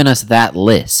that, given us that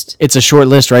list? It's a short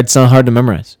list, right? It's not hard to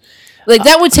memorize. Like,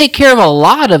 that would take care of a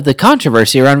lot of the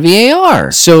controversy around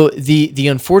VAR. So the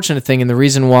unfortunate thing, and the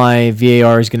reason why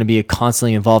VAR is going to be a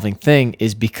constantly evolving thing,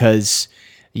 is because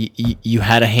you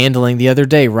had a handling the other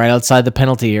day right outside the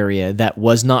penalty area that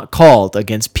was not called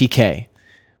against PK.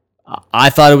 I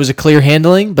thought it was a clear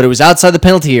handling, but it was outside the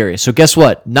penalty area. So guess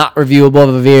what? Not reviewable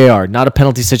of a VAR, not a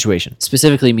penalty situation.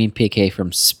 Specifically mean PK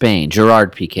from Spain.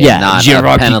 Gerard PK, Yeah, not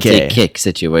Gerard a penalty Piqué. kick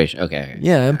situation. Okay.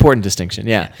 Yeah, important distinction.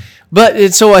 Yeah,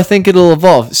 but so I think it'll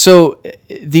evolve. So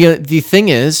the thing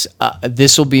is,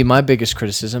 this will be my biggest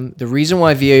criticism. The reason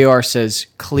why VAR says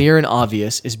clear and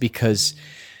obvious is because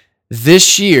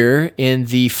this year in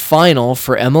the final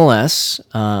for MLS,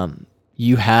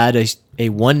 you had a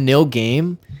 1-0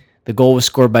 game The goal was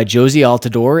scored by Josie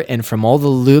Altidore, and from all the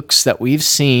looks that we've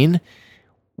seen,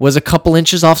 was a couple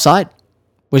inches offside.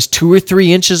 Was 2 or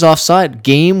 3 inches offside.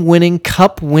 Game-winning,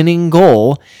 cup-winning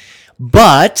goal.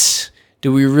 But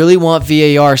do we really want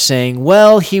VAR saying,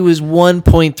 well, he was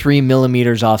 1.3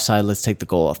 millimeters offside, let's take the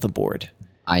goal off the board?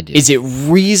 I do. Is it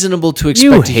reasonable to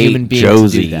You expect a hate human being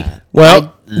Josie. to do that?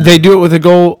 Well, they do it with a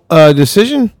goal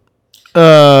decision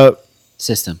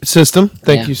System. system.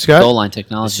 Thank Yeah. you, Scott. Goal line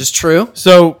technology. This is true.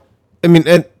 So, I mean,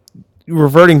 and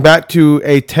reverting back to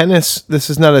a tennis, this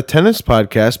is not a tennis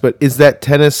podcast, but is that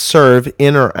tennis serve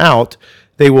in or out?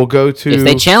 They will go to. If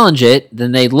they challenge it,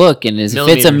 then they look, and if it's a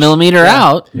Millimeters. millimeter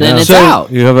out, then it's So-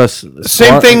 out. You have a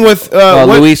Same thing with what-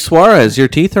 Luis Suarez. Your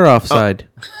teeth are offside.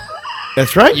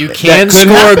 That's right. You can That could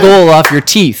score happen. a goal off your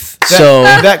teeth. So,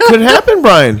 That could happen,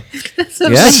 Brian.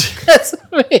 Yes.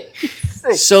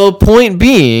 so point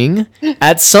being,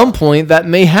 at some point that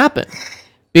may happen.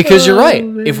 Because you're right.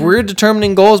 If we're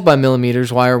determining goals by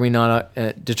millimeters, why are we not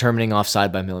determining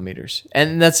offside by millimeters?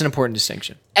 And that's an important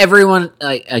distinction. Everyone,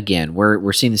 again,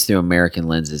 we're seeing this through American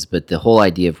lenses, but the whole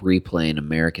idea of replaying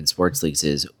American sports leagues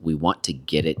is we want to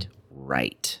get it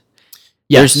right.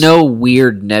 Yes. There's no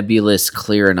weird, nebulous,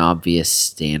 clear, and obvious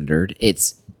standard.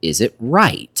 Is it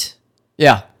right?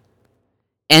 Yeah.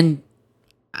 And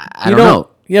I don't know.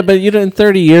 Yeah, but you don't, in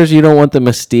 30 years, you don't want the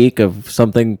mystique of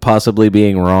something possibly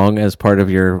being wrong as part of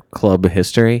your club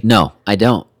history. No, I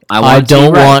don't. I want it to be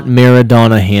don't right. want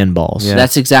Maradona handballs. Yeah.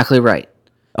 That's exactly right.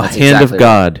 A That's hand exactly of right.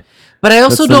 God. But I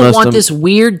also That's the don't most want this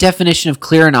weird definition of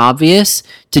clear and obvious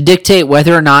to dictate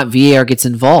whether or not VAR gets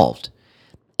involved.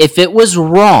 If it was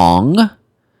wrong,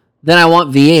 then I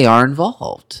want VAR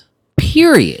involved.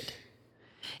 Period.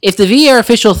 If the VAR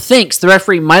official thinks the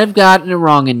referee might have gotten it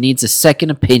wrong and needs a second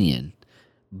opinion,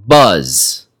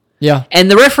 buzz. Yeah. And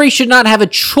the referee should not have a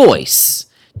choice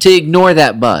to ignore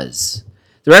that buzz.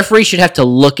 The referee should have to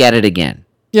look at it again.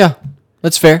 Yeah.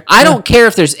 That's fair. I don't care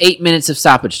if there's 8 minutes of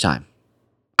stoppage time.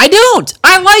 I don't.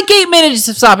 I like 8 minutes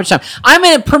of stoppage time. I'm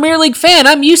a Premier League fan.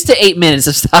 I'm used to 8 minutes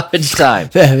of stoppage time.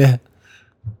 Yeah.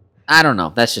 I don't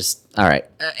know. That's just all right.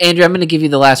 Andrew, I'm going to give you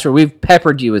the last word. We've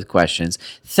peppered you with questions.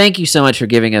 Thank you so much for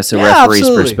giving us a referee's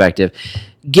absolutely. perspective.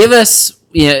 Give us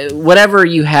whatever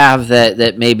you have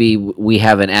that maybe we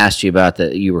haven't asked you about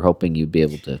that you were hoping you'd be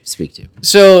able to speak to.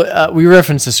 So we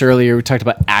referenced this earlier. We talked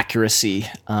about accuracy,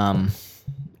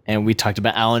 and we talked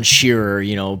about Alan Shearer,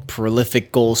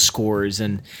 prolific goal scorers,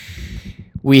 and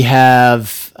we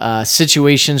have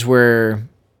situations where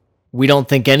we don't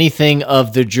think anything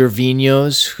of the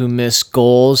Gervinhos who miss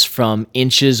goals from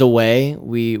inches away.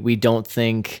 We don't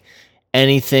think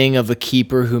anything of a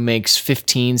keeper who makes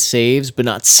 15 saves but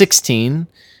not 16.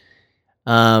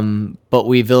 But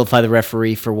we vilify the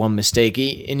referee for one mistake.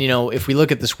 And, if we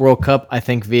look at this World Cup, I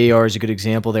think VAR is a good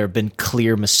example. There have been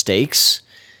clear mistakes.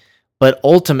 But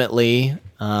ultimately,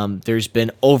 there's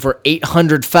been over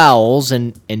 800 fouls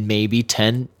and maybe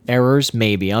 10 errors.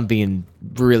 Maybe. I'm being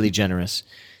really generous.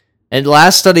 And the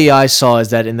last study I saw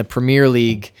is that in the Premier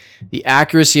League, the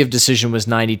accuracy of decision was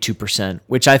 92%,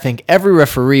 which I think every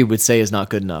referee would say is not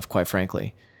good enough, quite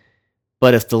frankly.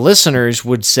 But if the listeners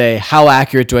would say, how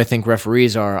accurate do I think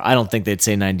referees are? I don't think they'd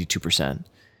say 92%.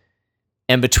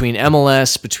 And between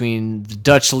MLS, between the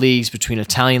Dutch leagues, between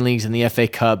Italian leagues and the FA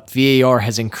Cup, VAR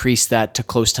has increased that to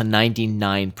close to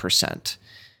 99%.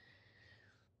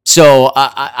 So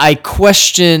I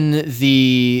question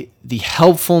the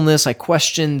helpfulness. I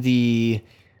question the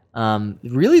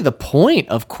really the point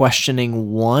of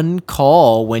questioning one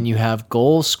call when you have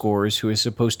goal scorers who are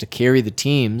supposed to carry the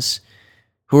teams,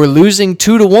 who are losing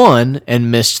 2-1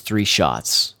 and missed 3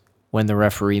 shots when the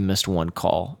referee missed one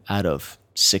call out of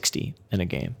 60 in a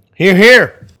game. Hear,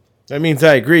 hear. That means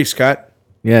I agree, Scott.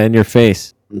 Yeah, in your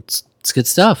face. It's good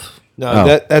stuff. No,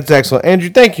 Oh. that's excellent. Andrew,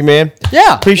 thank you, man.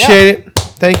 Yeah, Appreciate it.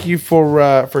 Thank you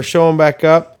for showing back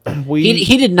up.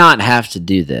 He did not have to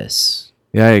do this,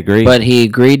 Yeah, I agree. but he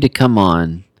agreed to come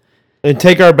on, and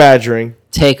take our badgering.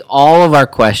 take all of our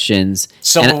questions,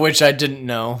 some and of which I didn't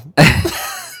know.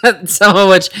 some of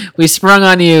which we sprung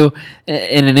on you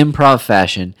in an improv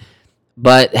fashion.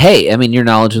 But hey, I mean, your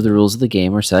knowledge of the rules of the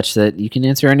game are such that you can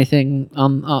answer anything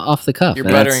off the cuff. You're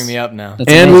And buttering that's- me up now. that's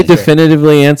and we amazing.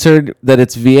 definitively answered that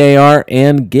it's VAR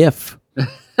and GIF.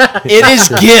 It is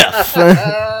GIF.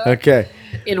 Okay.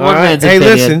 in All one right. man's Hey,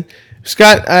 opinion. listen,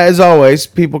 Scott. As always,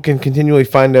 people can continually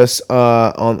find us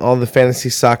on all the Fantasy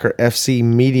Soccer FC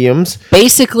mediums.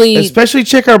 Basically, Especially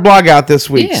check our blog out this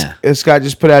week. Yeah. Scott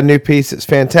just put out a new piece. It's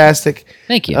fantastic.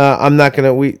 thank you. I'm not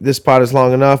gonna. This pod is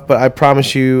long enough, but I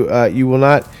promise you, you will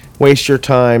not waste your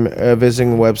time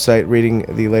visiting the website, reading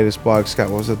the latest blog. Scott,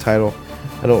 what was the title?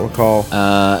 I don't recall.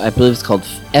 I believe it's called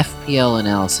FPL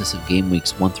Analysis of Game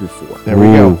Weeks 1 through 4. There we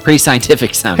go. Pretty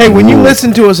scientific sounding. Hey, when you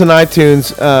listen to us on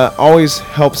iTunes, always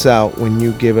helps out when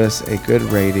you give us a good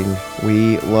rating.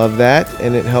 We love that,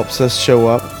 and it helps us show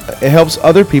up. It helps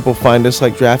other people find us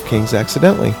like DraftKings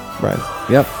accidentally, Brian.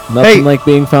 Yep. Nothing Hey. like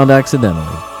being found accidentally.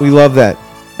 We love that.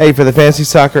 Hey, for the Fantasy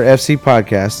Soccer FC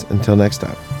podcast, until next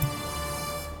time.